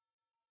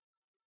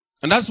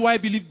 And that's why I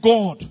believe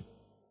God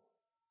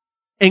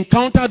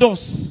encountered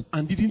us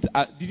and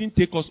didn't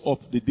take us up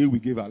the day we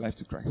gave our life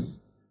to Christ.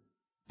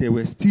 There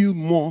were still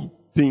more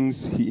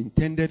things he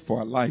intended for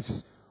our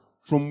lives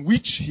from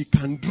which he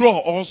can draw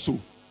also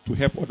to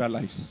help other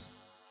lives.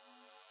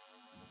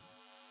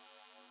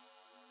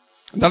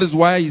 And that is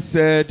why he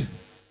said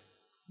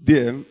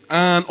there,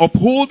 and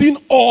upholding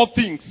all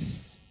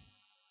things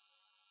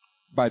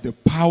by the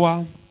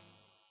power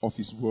of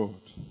his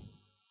word.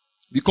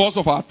 Because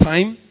of our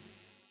time,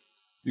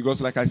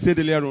 because like I said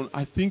earlier on,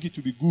 I think it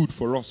will be good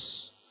for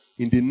us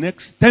in the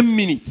next 10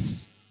 minutes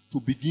to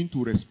begin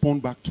to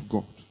respond back to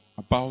God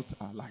about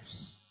our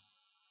lives.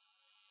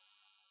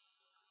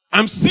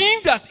 I'm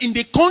seeing that in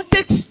the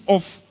context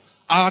of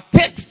our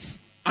text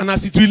and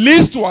as it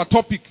relates to our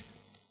topic,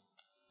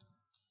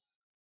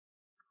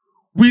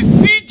 we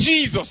see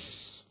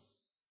Jesus,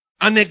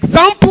 an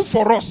example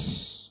for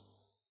us,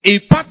 a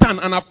pattern,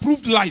 an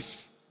approved life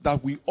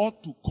that we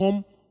ought to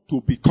come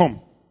to become.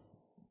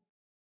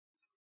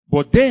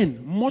 But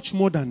then, much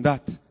more than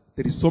that,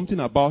 there is something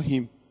about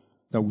him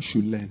that we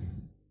should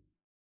learn.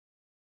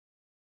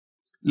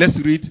 Let's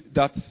read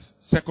that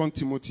 2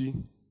 Timothy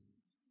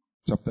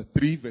chapter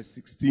 3, verse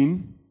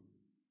 16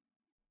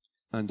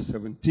 and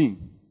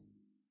 17.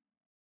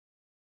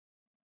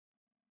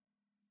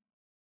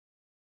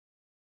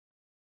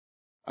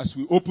 As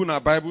we open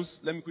our Bibles,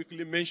 let me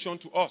quickly mention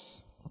to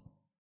us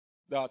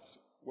that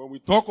when we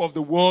talk of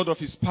the word of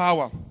his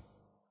power,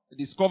 we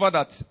discover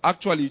that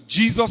actually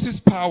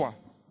Jesus' power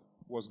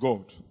was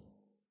God.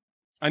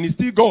 And he's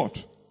still God.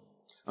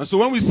 And so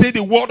when we say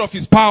the word of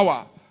his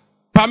power,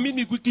 permit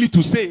me quickly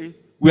to say,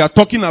 we are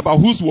talking about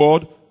whose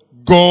word?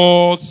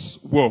 God's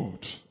word.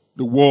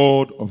 The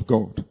word of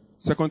God.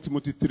 2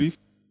 Timothy 3.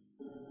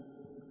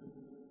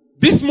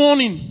 This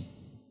morning,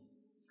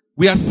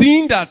 we are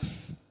seeing that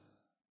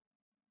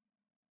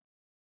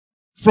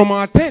From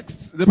our text,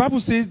 the Bible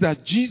says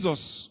that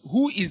Jesus,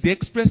 who is the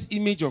express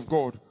image of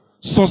God,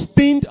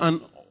 sustained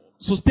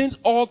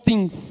all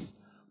things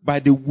by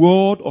the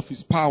word of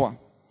his power.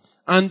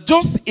 And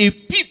just a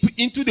peep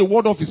into the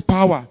word of his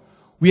power,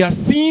 we are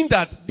seeing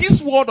that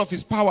this word of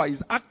his power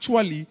is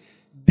actually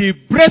the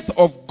breath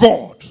of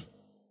God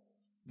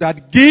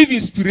that gave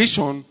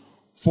inspiration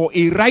for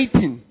a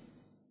writing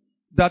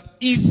that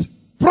is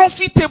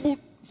profitable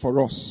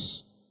for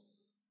us.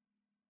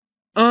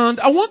 And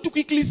I want to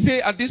quickly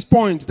say at this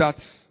point that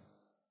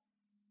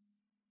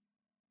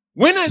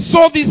when I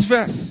saw this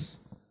verse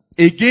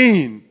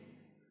again,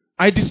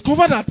 I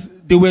discovered that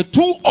there were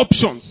two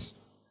options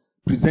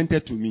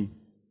presented to me.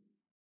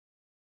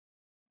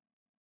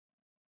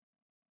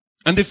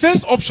 And the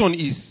first option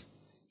is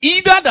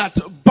either that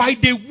by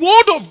the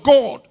word of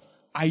God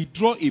I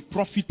draw a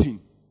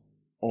profiting,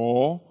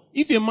 or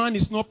if a man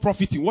is not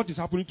profiting, what is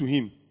happening to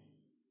him?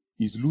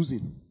 He's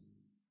losing.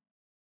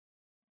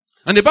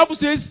 And the Bible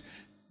says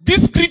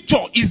this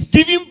scripture is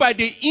given by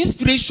the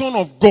inspiration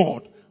of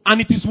God,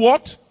 and it is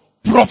what?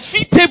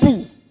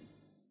 Profitable.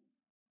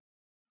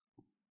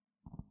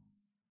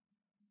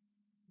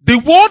 The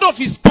word of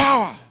his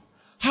power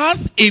has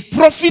a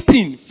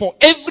profiting for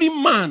every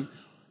man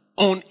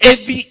on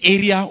every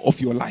area of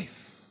your life.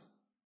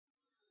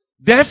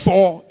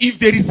 Therefore, if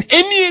there is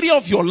any area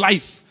of your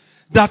life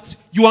that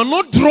you are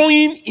not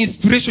drawing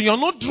inspiration, you are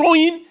not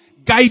drawing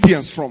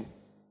guidance from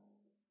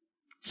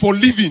for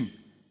living,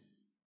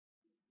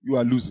 you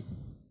are losing.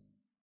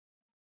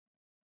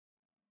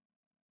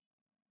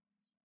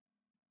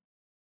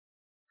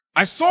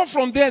 I saw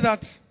from there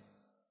that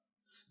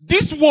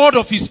this word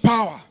of his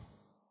power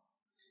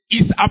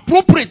is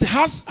appropriate,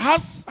 has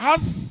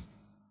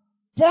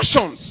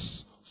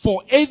portions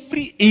for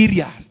every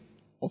area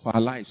of our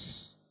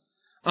lives.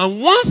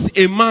 And once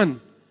a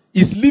man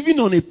is living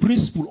on a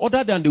principle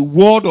other than the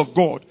word of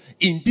God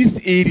in this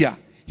area,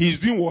 he is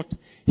doing what?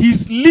 He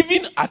is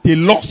living at a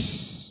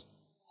loss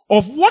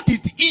of what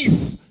it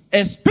is,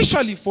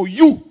 especially for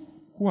you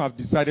who have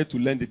decided to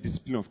learn the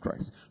discipline of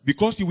Christ.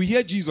 Because you will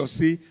hear Jesus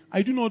say,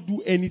 I do not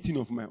do anything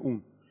of my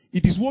own.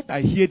 It is what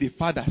I hear the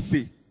Father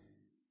say.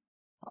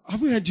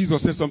 Have you heard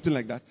Jesus say something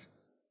like that?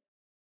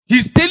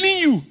 He's telling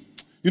you,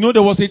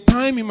 there was a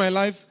time in my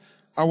life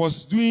I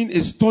was doing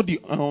a study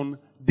on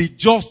the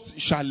just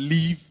shall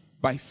live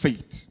by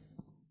faith.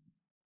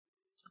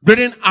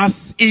 Brethren, as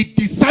a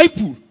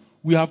disciple,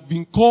 we have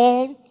been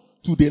called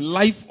to the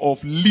life of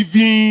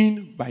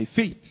living by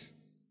faith.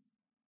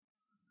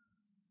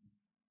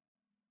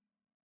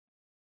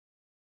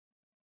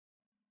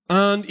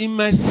 And in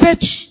my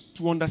search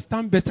to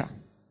understand better,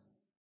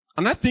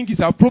 and I think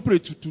it's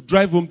appropriate to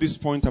drive home this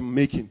point I'm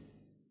making,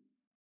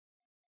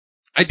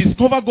 I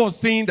discover God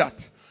saying that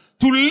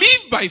to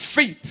live by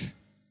faith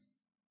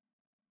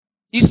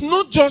is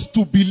not just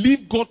to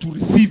believe God to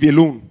receive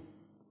alone,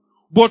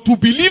 but to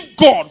believe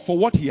God for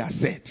what he has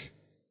said.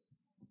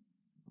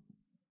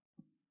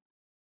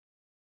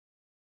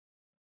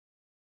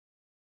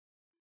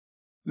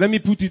 Let me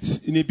put it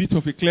in a bit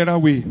of a clearer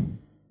way.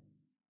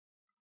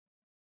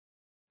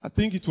 I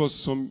think it was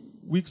some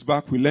weeks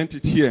back we learned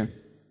it here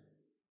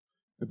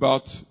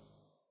about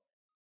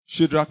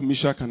Shadrach,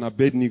 Meshach, and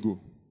Abednego.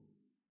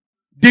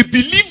 They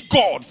believe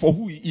God for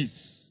who he is.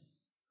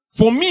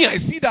 For me, I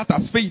see that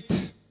as faith.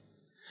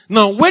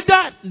 Now,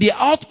 whether the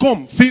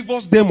outcome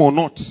favors them or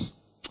not,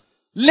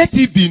 let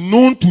it be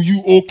known to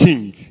you, O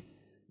King,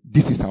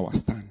 this is our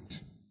stand.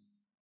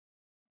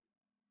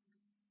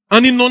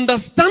 And in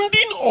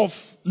understanding of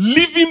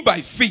living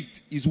by faith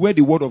is where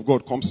the word of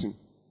God comes in.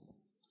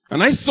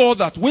 And I saw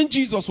that when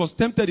Jesus was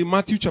tempted in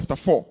Matthew chapter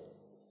 4,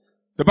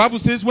 the Bible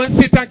says when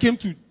Satan came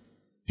to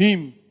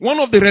him, one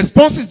of the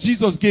responses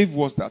Jesus gave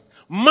was that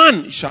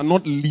man shall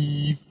not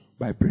live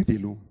by bread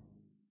alone.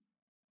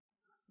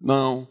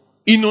 Now,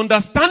 in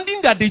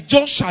understanding that the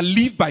just shall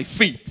live by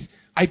faith,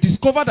 I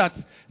discovered that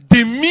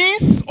the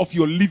means of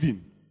your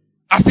living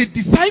as a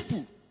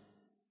disciple,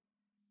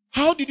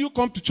 how did you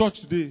come to church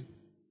today?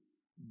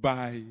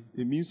 By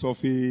a means of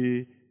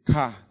a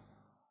car,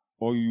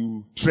 or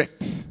you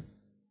trekked.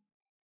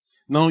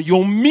 Now,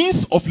 your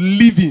means of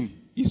living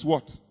is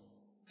what?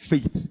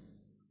 Faith.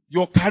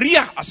 Your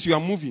career as you are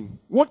moving,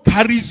 what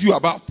carries you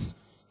about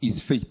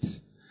is faith.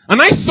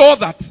 And I saw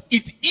that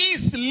it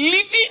is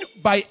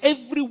living by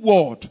every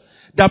word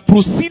that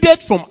proceeded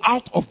from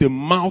out of the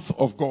mouth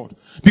of God.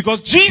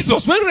 Because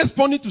Jesus, when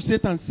responding to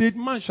Satan, said,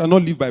 man shall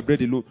not live by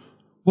bread alone.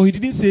 But he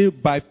didn't say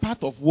by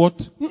part of what?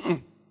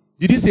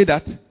 Did he say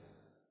that?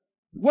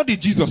 What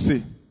did Jesus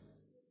say?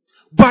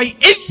 By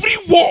every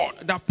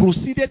word that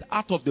proceeded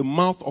out of the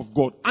mouth of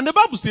God. And the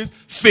Bible says,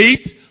 faith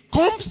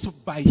comes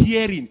by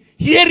hearing.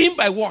 Hearing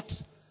by what?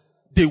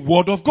 The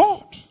word of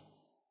God.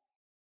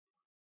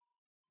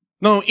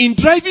 Now, in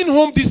driving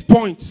home these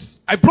points,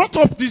 I brought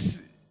up this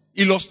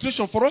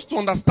illustration for us to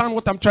understand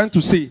what I'm trying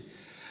to say.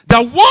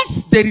 That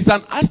once there is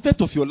an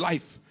aspect of your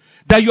life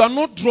that you are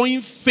not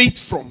drawing faith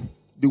from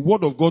the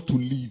word of God to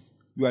live,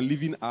 you are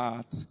living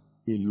at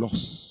a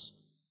loss.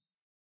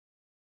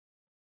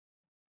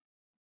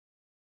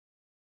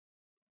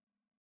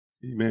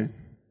 Amen.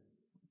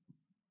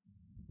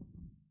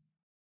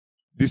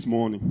 This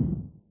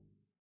morning,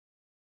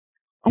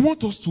 I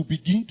want us to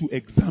begin to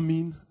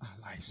examine our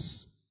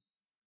lives.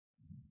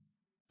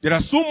 There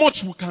are so much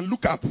we can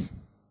look at.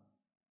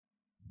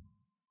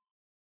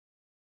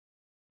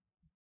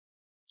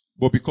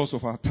 But because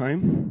of our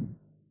time,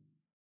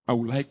 I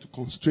would like to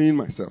constrain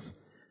myself.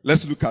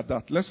 Let's look at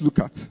that. Let's look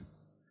at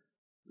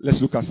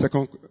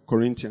 2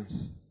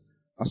 Corinthians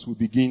as we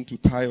begin to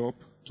tie up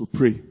to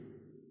pray.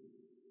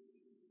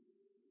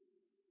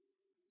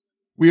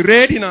 We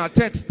read in our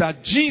text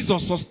that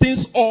Jesus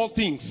sustains all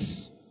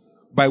things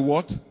by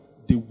what?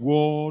 The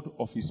word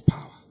of his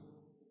power.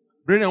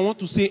 Brethren, I want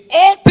to say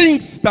all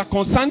things that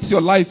concerns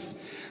your life,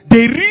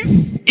 there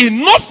is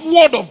enough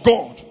word of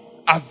God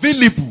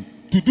available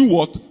to do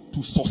what?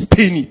 To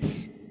sustain it.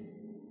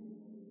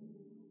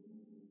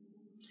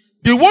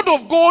 The word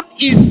of God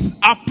is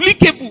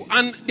applicable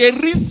and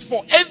there is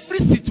for every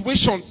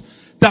situation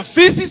that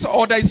faces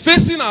or that is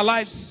facing our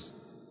lives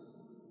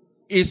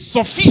a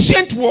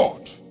sufficient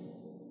word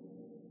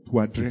to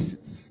address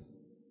it.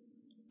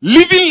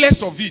 Living less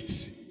of it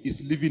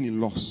is living in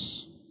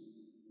loss.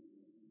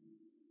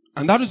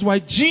 And that is why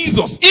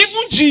Jesus,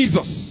 even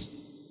Jesus,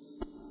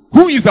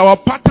 who is our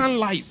pattern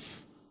life,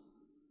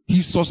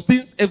 he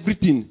sustains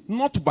everything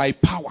not by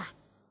power,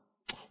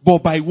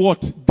 but by what?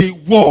 The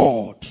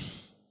word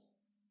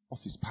of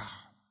his power.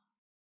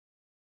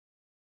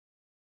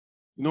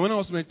 You know, when I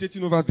was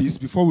meditating over this,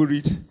 before we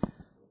read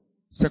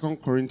 2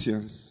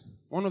 Corinthians,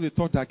 one of the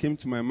thoughts that came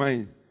to my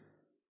mind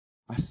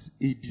as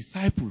a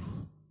disciple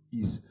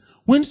is,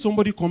 when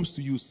somebody comes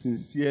to you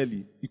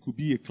sincerely, it could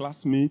be a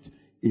classmate,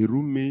 a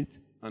roommate,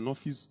 an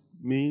office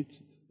mate,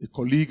 a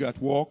colleague at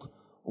work,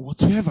 or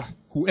whatever,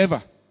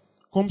 whoever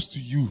comes to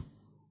you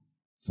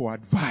for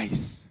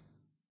advice,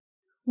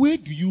 where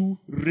do you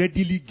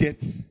readily get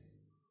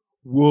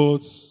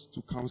words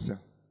to counsel?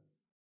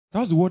 That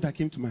was the word that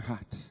came to my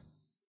heart.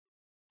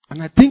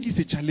 And I think it's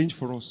a challenge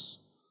for us.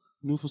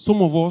 You know, for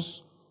some of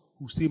us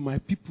who say, my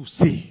people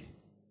say,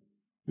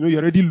 you know,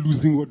 you're already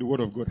losing what the word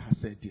of God has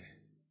said there.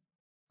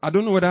 I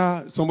don't know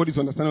whether somebody's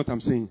understanding what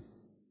I'm saying.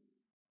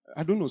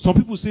 I don't know. Some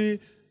people say,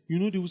 you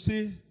know, they will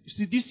say, you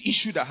see, this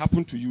issue that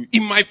happened to you,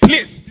 in my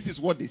place, this is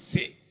what they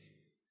say.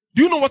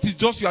 Do you know what is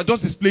just, you are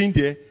just displaying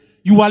there?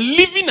 You are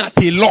living at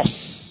a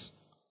loss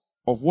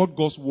of what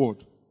God's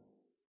word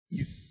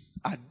is,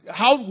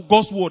 how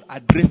God's word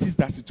addresses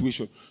that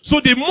situation.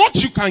 So the much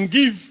you can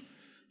give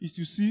is,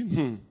 you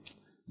see,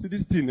 see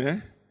this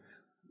thing,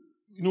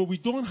 you know, we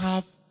don't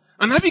have,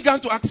 and I began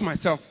to ask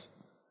myself,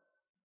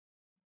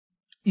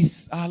 is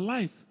our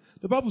life,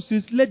 the Bible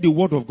says, let the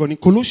word of God, in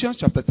Colossians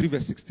chapter 3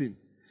 verse 16,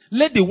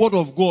 let the word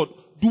of God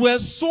dwell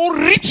so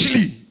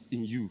richly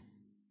in you.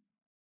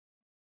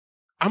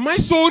 Am I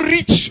so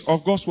rich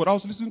of God's word? I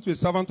was listening to a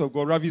servant of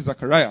God, Ravi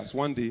Zacharias,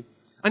 one day,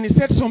 and he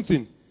said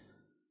something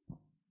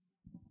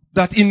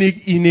that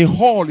in a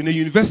hall, in a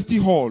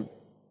university hall,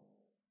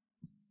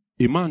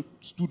 a man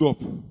stood up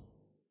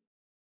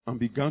and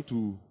began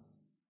to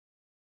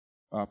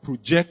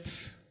project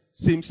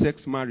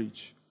same-sex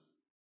marriage.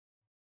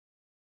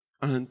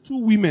 And two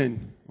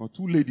women or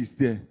two ladies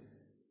there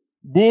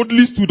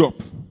boldly stood up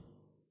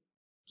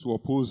to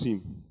oppose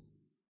him.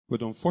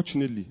 But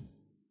unfortunately,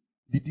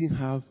 didn't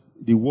have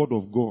the word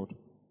of God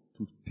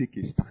to take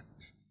a stand.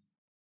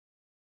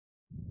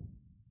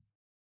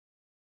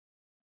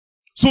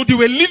 So they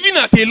were living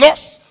at a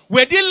loss.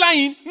 Were they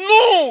lying?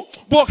 No.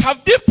 But have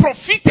they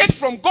profited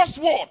from God's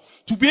word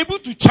to be able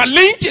to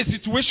challenge a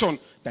situation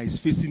that is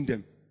facing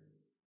them?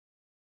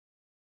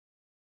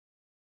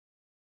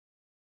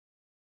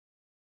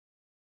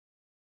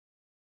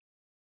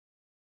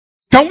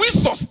 Can we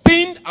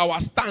sustain our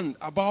stand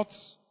about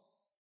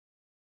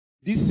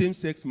this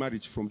same-sex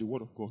marriage from the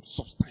word of God?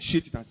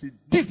 Substantiate it and say,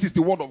 this is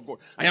the word of God.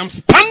 I am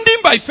standing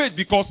by faith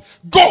because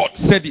God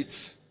said it.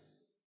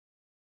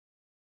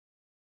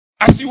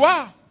 As you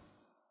are,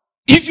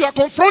 if you are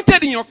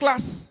confronted in your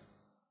class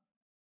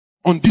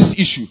on this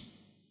issue,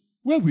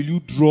 where will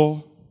you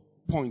draw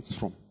points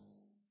from?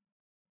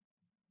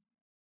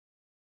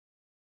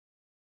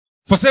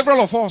 For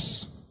several of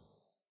us,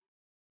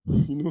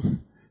 you know,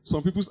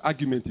 some people's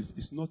argument is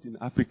it's not in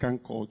African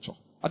culture.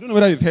 I don't know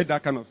whether you've heard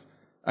that kind of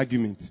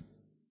argument.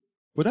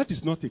 But that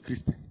is not a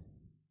Christian.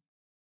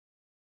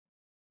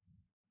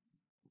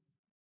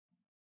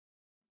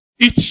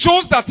 It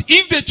shows that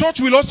if the church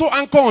will also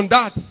anchor on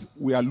that,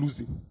 we are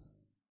losing.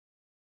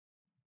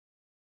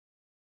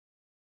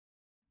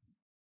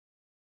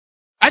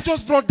 I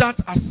just brought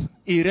that as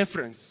a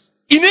reference.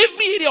 In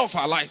every area of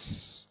our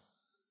lives,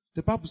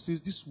 the Bible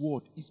says this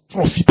word is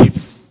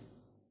profitable.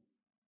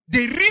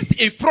 There is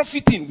a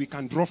profiting we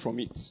can draw from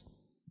it.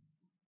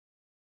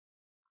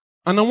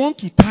 And I want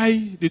to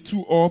tie the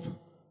two up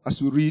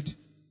as we read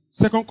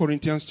 2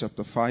 Corinthians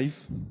chapter 5,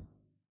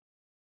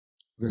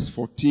 verse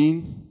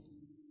 14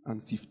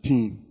 and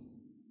 15.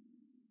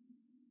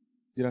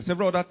 There are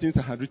several other things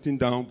I had written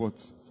down, but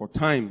for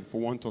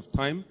want of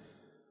time,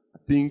 I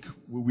think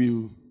we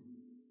will,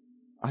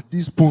 at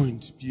this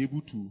point, be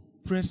able to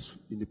press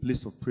in the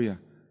place of prayer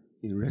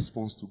in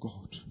response to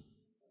God.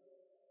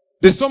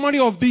 The summary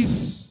of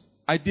this,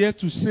 I dare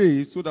to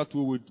say, so that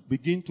we would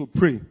begin to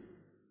pray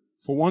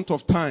for want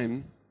of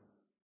time,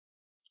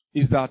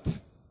 is that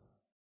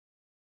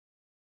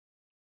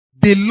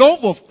the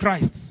love of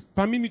Christ,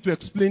 permit me to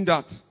explain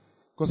that,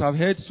 because I've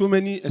heard so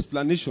many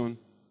explanations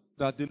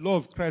that the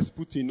love of Christ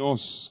put in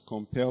us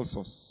compels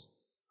us.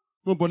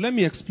 No, but let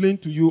me explain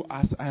to you,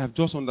 as I have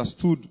just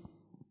understood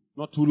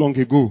not too long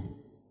ago,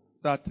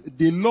 that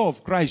the love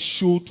of Christ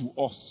showed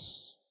to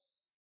us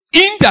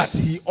in that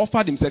he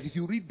offered himself. If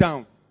you read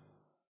down,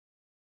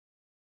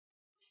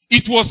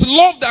 it was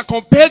love that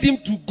compelled him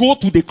to go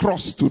to the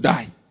cross to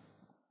die.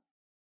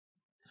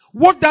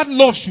 What that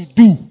love should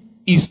do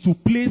is to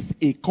place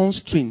a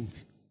constraint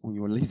on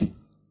your living,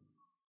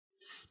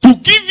 to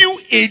give you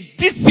a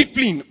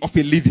discipline of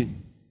a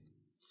living,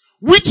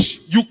 which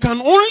you can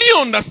only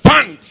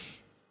understand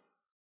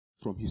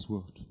from his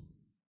word.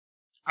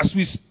 As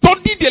we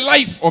study the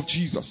life of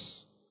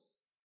Jesus,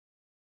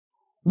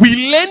 we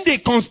learn the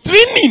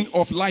constraining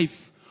of life,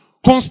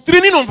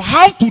 constraining of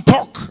how to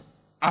talk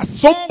as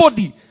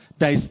somebody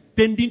that is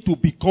tending to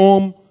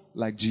become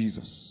like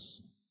Jesus.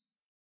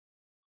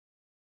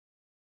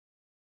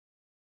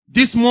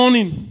 This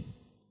morning,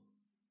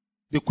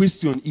 the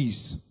question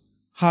is,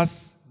 has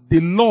the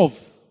love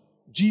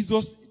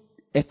Jesus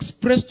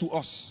expressed to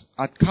us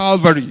at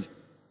Calvary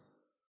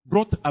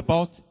brought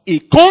about a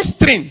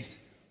constraint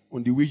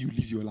on the way you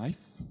live your life?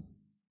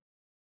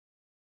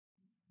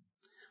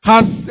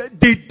 Has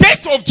the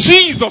death of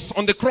Jesus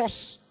on the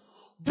cross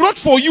brought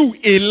for you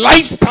a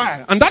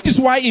lifestyle? And that is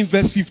why in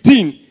verse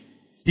 15,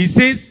 he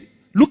says,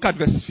 look at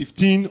verse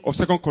 15 of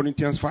 2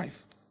 Corinthians 5.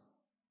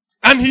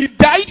 And he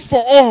died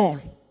for all.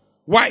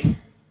 Why?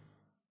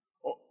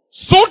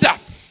 So that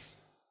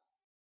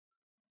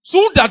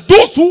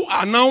those who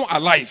are now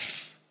alive.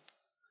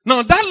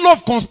 Now that love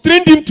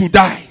constrained him to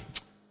die.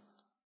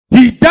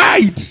 He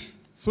died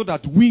so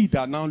that we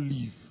that now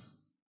live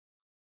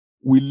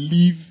will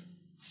live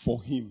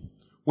for him.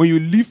 When you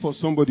live for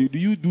somebody, do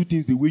you do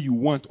things the way you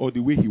want or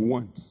the way he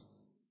wants?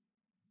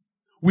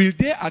 Will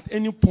there at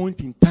any point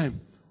in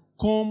time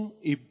come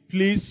a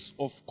place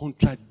of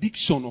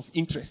contradiction of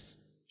interest?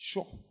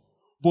 Sure.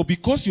 But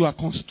because you are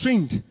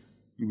constrained,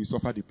 you will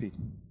suffer the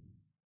pain.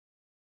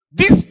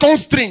 These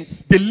constraints,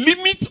 the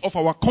limit of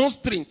our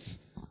constraints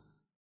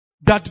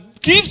that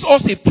gives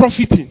us a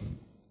profiting,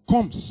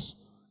 comes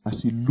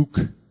as we look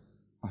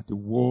at the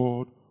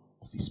word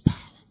of his power.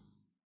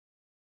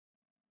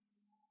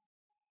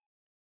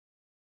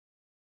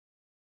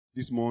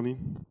 This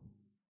morning,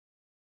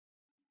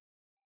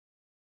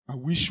 I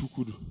wish we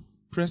could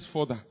press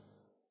further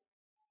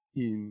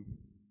in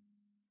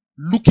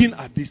looking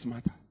at this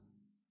matter.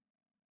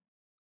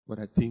 But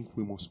I think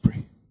we must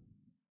pray.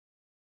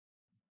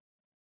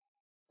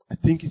 I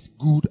think it's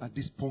good at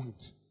this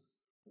point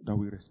that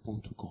we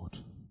respond to God.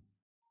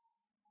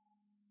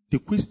 The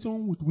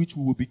question with which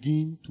we will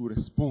begin to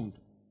respond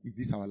is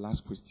this, our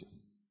last question.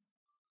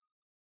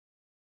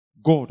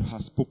 God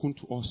has spoken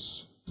to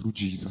us through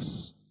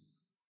Jesus.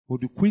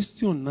 But the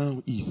question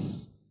now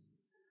is,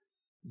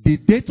 the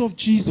death of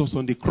Jesus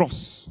on the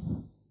cross,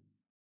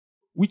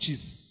 which is,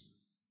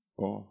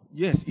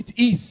 yes, it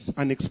is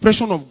an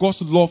expression of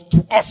God's love to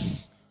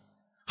us,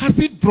 has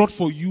it brought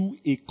for you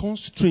a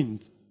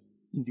constraint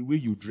in the way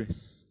you dress?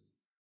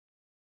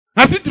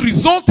 Has it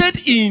resulted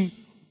in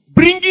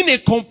bringing a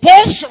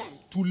compulsion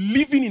to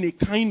living in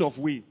a kind of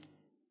way?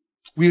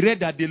 We read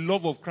that the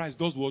love of Christ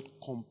does what?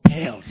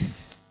 Compels.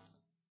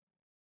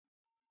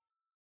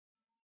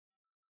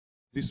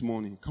 This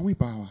morning, can we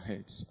bow our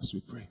heads as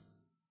we pray?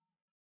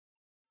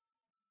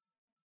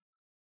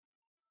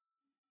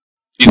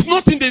 It's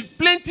not in the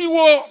plenty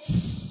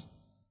words.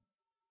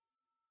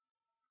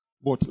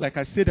 But like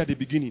I said at the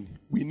beginning,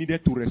 we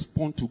needed to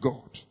respond to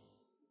God.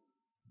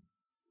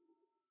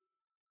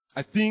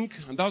 I think,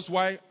 and that's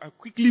why I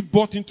quickly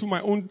bought into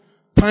my own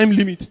time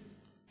limit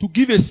to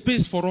give a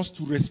space for us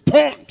to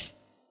respond.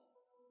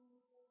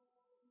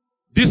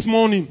 This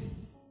morning,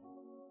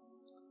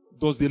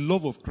 does the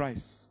love of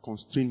Christ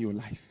constrain your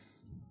life?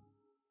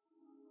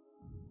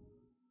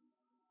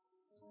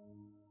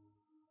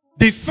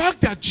 The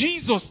fact that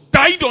Jesus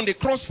died on the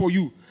cross for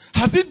you,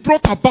 has it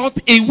brought about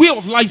a way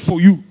of life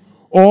for you?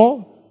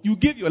 Or you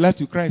gave your life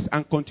to Christ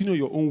and continue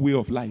your own way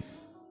of life?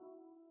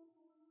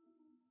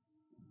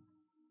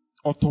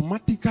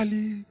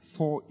 Automatically,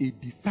 for a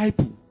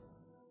disciple,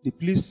 the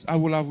place I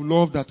would have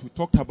loved that we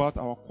talked about,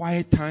 our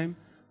quiet time,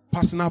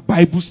 personal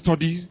Bible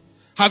studies,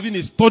 having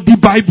a study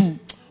Bible,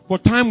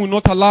 but time will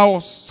not allow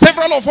us.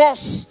 Several of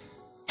us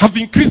have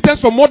been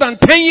Christians for more than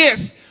 10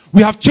 years.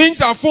 We have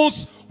changed our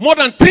phones more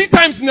than 3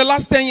 times in the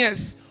last 10 years.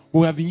 But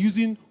we have been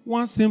using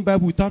one same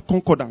Bible without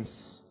concordance.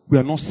 We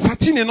are not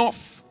searching enough.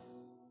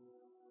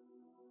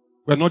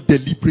 We are not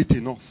deliberate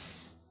enough.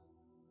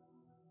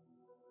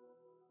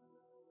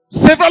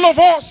 Several of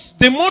us,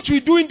 the much we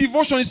do in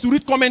devotion is to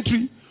read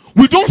commentary.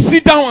 We don't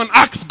sit down and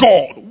ask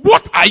God,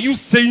 what are you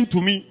saying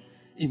to me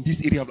in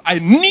this area? I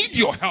need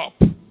your help.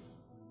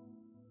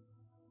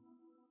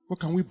 What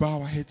can we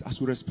bow our heads as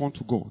we respond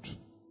to God?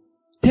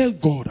 tell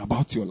God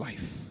about your life.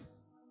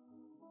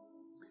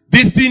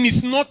 This thing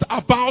is not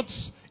about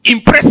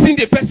impressing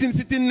the person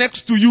sitting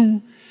next to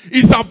you.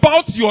 It's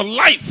about your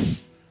life,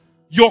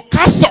 your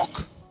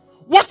cassock,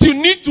 what you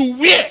need to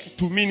wear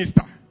to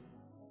minister.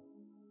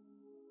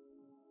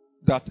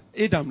 That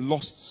Adam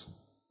lost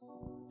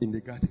in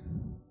the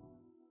garden.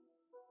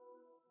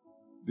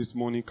 This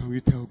morning, can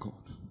we tell God?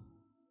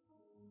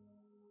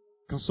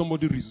 Can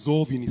somebody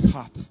resolve in his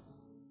heart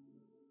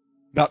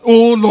that,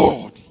 oh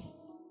Lord,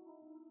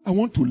 I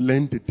want to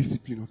learn the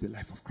discipline of the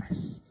life of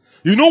Christ.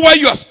 You know why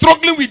you are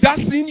struggling with that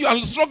thing? You are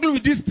struggling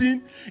with this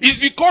thing? It's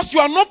because you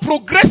are not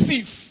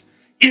progressive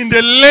in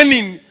the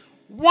learning.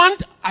 One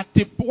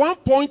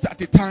point at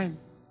a time.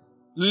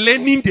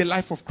 Learning the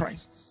life of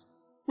Christ.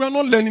 We are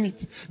not learning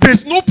it. There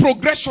is no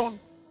progression.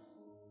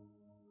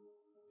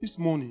 This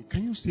morning,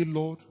 can you say,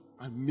 Lord,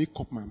 I make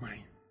up my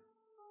mind.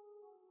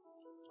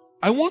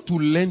 I want to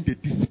learn the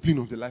discipline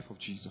of the life of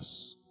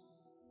Jesus.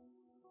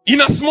 In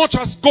as much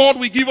as God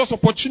will give us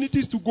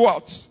opportunities to go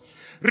out.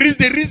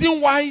 The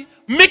reason why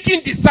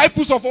making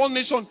disciples of all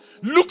nations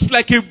looks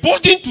like a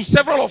burden to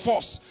several of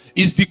us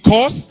is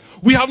because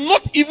we have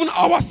not even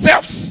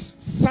ourselves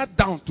sat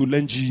down to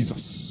learn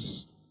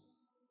Jesus.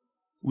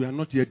 We are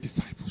not yet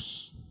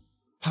disciples.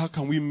 How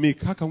can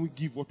we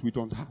give what we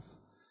don't have?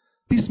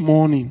 This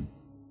morning,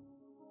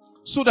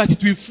 so that it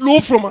will flow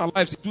from our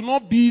lives. It will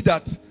not be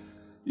that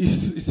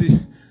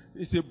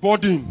it's a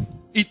burden.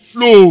 It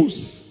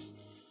flows.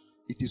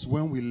 It is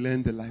when we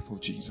learn the life of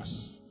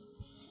Jesus.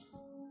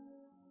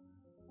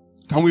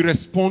 Can we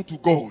respond to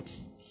God?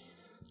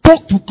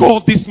 Talk to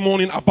God this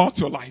morning about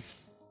your life.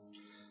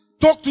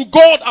 Talk to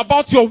God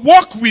about your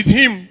walk with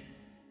Him.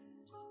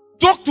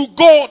 Talk to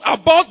God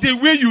about the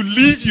way you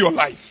live your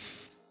life.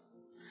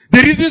 The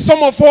reason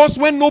some of us,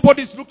 when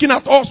nobody is looking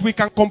at us, we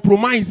can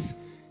compromise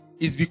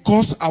is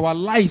because our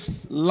lives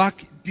lack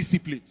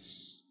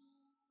disciplines.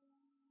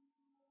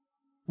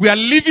 We are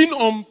living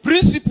on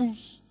principles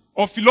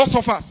of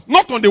philosophers,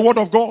 not on the Word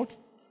of God.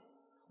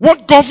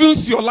 What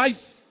governs your life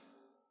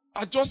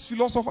are just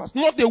philosophers,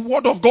 not the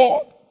Word of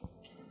God.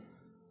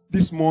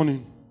 This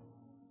morning,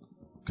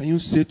 can you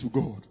say to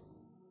God,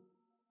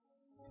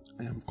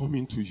 I am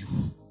coming to you.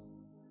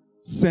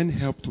 Send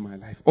help to my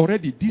life.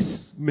 Already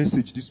this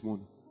message this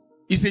morning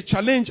is a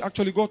challenge.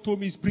 Actually, God told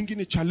me He's bringing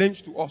a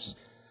challenge to us.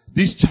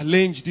 This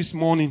challenge this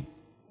morning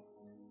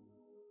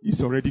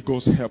is already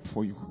God's help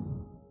for you.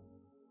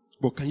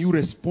 But can you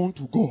respond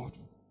to God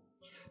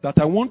that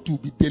I want to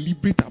be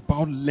deliberate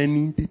about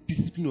learning the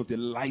discipline of the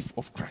life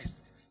of Christ,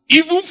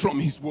 even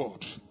from His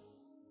Word?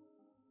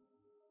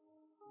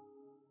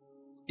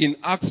 In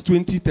Acts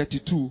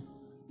 20:32,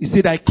 He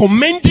said, I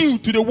commend you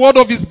to the word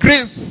of His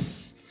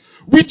grace,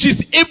 which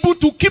is able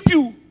to keep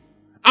you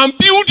and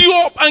build you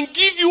up and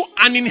give you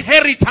an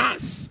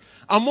inheritance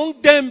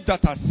among them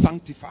that are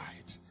sanctified.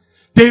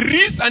 There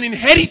is an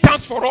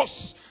inheritance for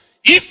us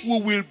if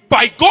we will,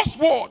 by God's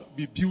word,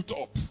 be built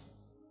up.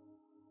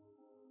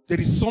 There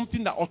is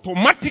something that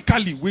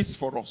automatically waits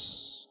for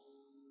us.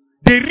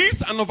 There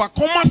is an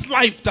overcomer's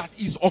life that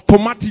is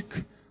automatic.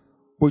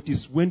 But it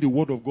is when the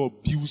word of God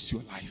builds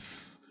your life.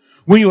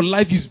 When your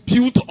life is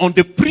built on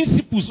the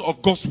principles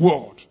of God's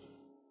word,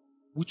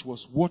 which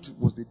was what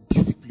was the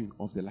discipline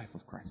of the life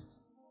of Christ.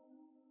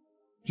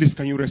 Please,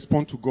 can you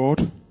respond to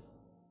God?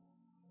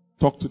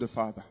 Talk to the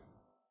Father.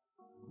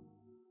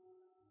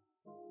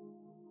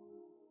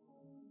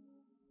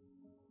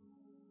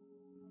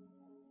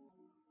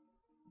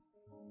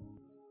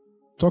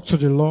 Talk to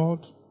the Lord.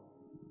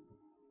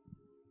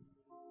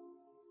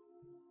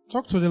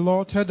 Talk to the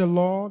Lord. Tell the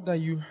Lord that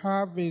you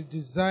have a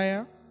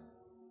desire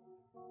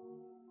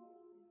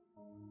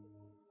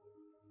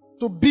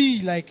to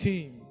be like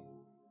Him.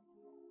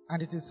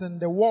 And it is in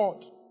the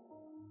Word,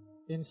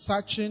 in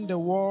searching the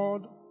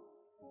Word,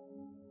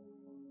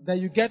 that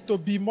you get to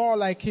be more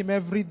like Him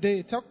every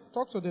day.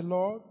 Talk to the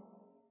Lord.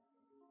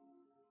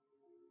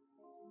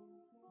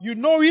 You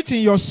know it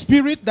in your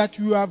spirit that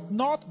you have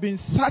not been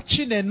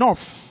searching enough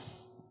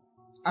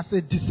as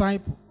a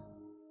disciple.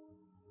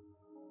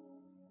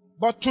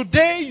 But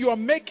today you are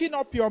making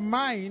up your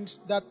mind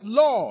that,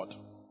 Lord,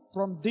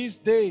 from this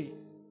day,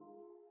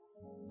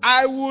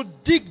 I will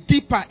dig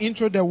deeper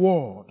into the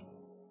Word.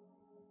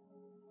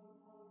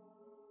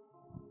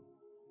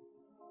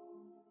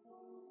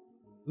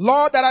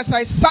 Lord, that as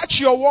I search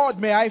your Word,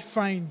 may I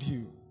find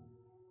you.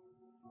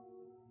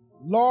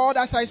 Lord,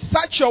 as I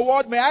search your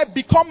Word, may I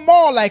become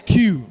more like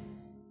you.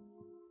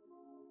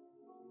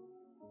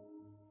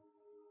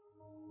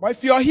 But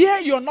if you're here,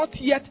 you're not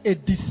yet a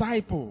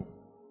disciple.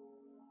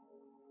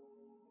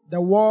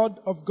 The Word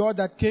of God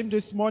that came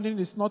this morning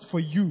is not for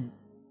you.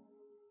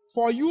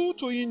 For you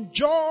to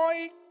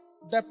enjoy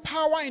the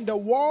power in the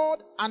Word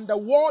and the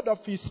Word of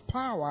His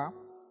power,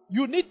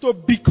 you need to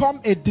become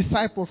a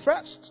disciple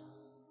first.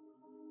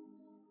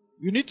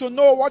 You need to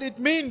know what it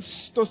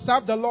means to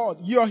serve the Lord.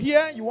 You're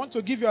here, you want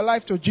to give your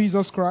life to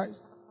Jesus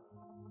Christ.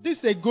 This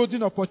is a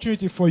golden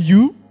opportunity for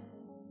you.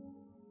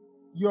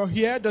 You're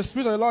here, the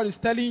Spirit of the Lord is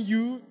telling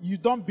you, you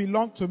don't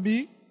belong to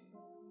me.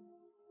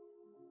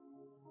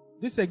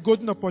 This is a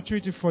golden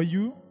opportunity for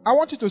you. I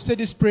want you to say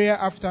this prayer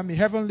after me.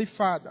 Heavenly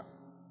Father,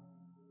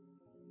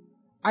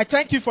 I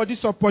thank you for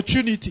this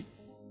opportunity.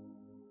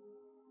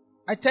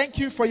 I thank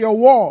you for your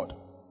word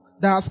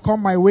that has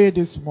come my way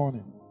this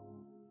morning.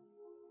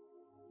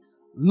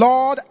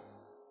 Lord,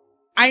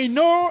 I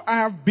know I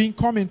have been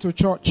coming to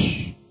church.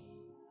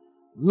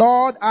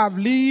 Lord, I have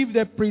lived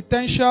a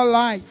pretentious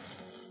life.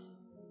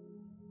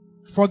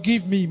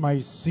 Forgive me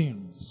my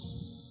sins.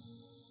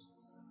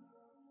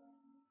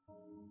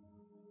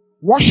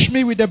 Wash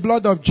me with the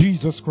blood of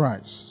Jesus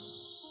Christ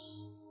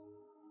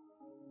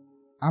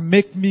and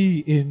make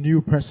me a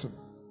new person.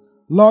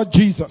 Lord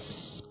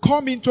Jesus,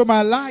 come into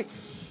my life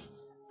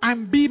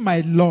and be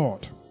my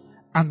Lord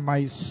and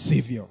my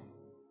Savior.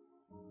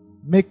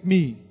 Make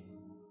me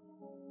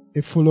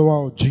a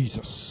follower of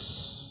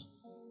Jesus.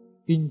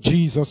 In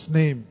Jesus'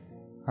 name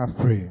I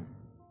pray.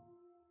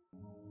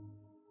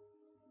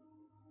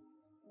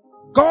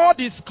 God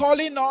is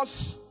calling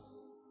us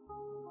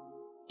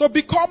to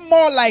become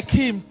more like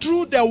Him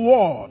through the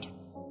Word.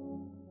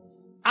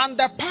 And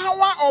the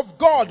power of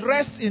God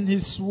rests in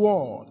His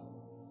Word.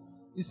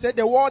 He said,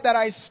 the word that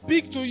I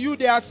speak to you,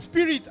 they are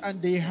spirit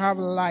and they have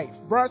life.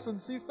 Brothers and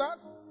sisters,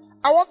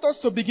 I want us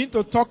to begin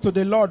to talk to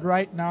the Lord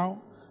right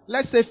now.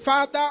 Let's say,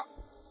 Father,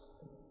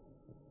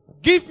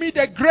 give me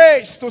the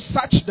grace to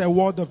search the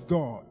Word of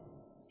God.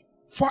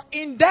 For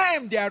in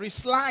them there is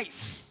life.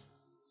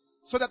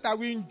 So that I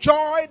will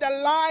enjoy the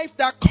life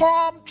that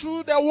comes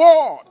through the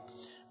Word.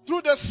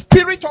 Through the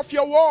Spirit of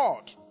your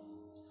Word.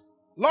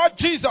 Lord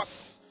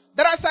Jesus,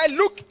 that as I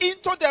look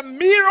into the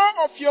mirror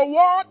of your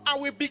Word, I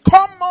will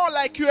become more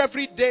like you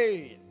every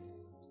day.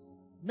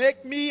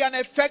 Make me an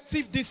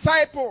effective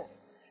disciple,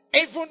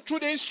 even through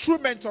the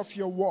instrument of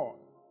your Word.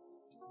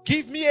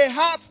 Give me a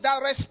heart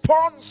that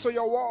responds to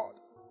your Word.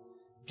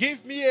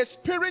 Give me a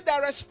spirit that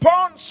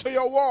responds to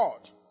your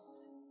Word.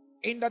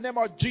 In the name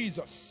of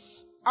Jesus.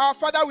 Our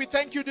Father, we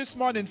thank you this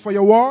morning for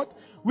your Word.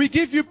 We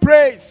give you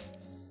praise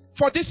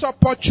for this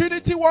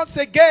opportunity once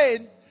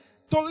again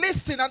to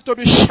listen and to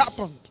be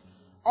sharpened.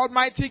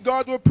 Almighty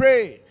God, we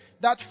pray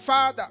that,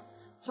 Father,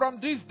 from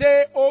this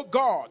day, O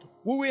God,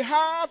 we will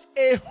have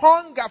a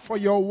hunger for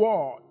your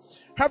word.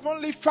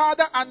 Heavenly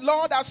Father and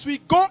Lord, as we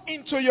go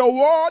into your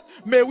word,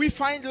 may we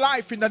find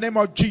life in the name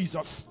of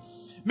Jesus.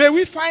 May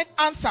we find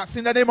answers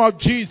in the name of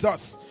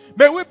Jesus.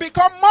 May we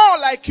become more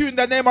like you in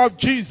the name of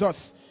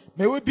Jesus.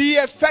 May we be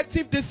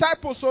effective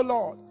disciples, O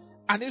Lord,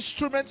 and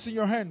instruments in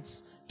your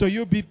hands. To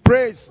you be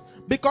praised,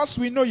 because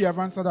we know you have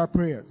answered our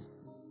prayers.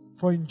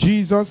 For in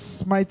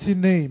Jesus' mighty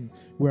name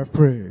we have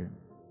prayed.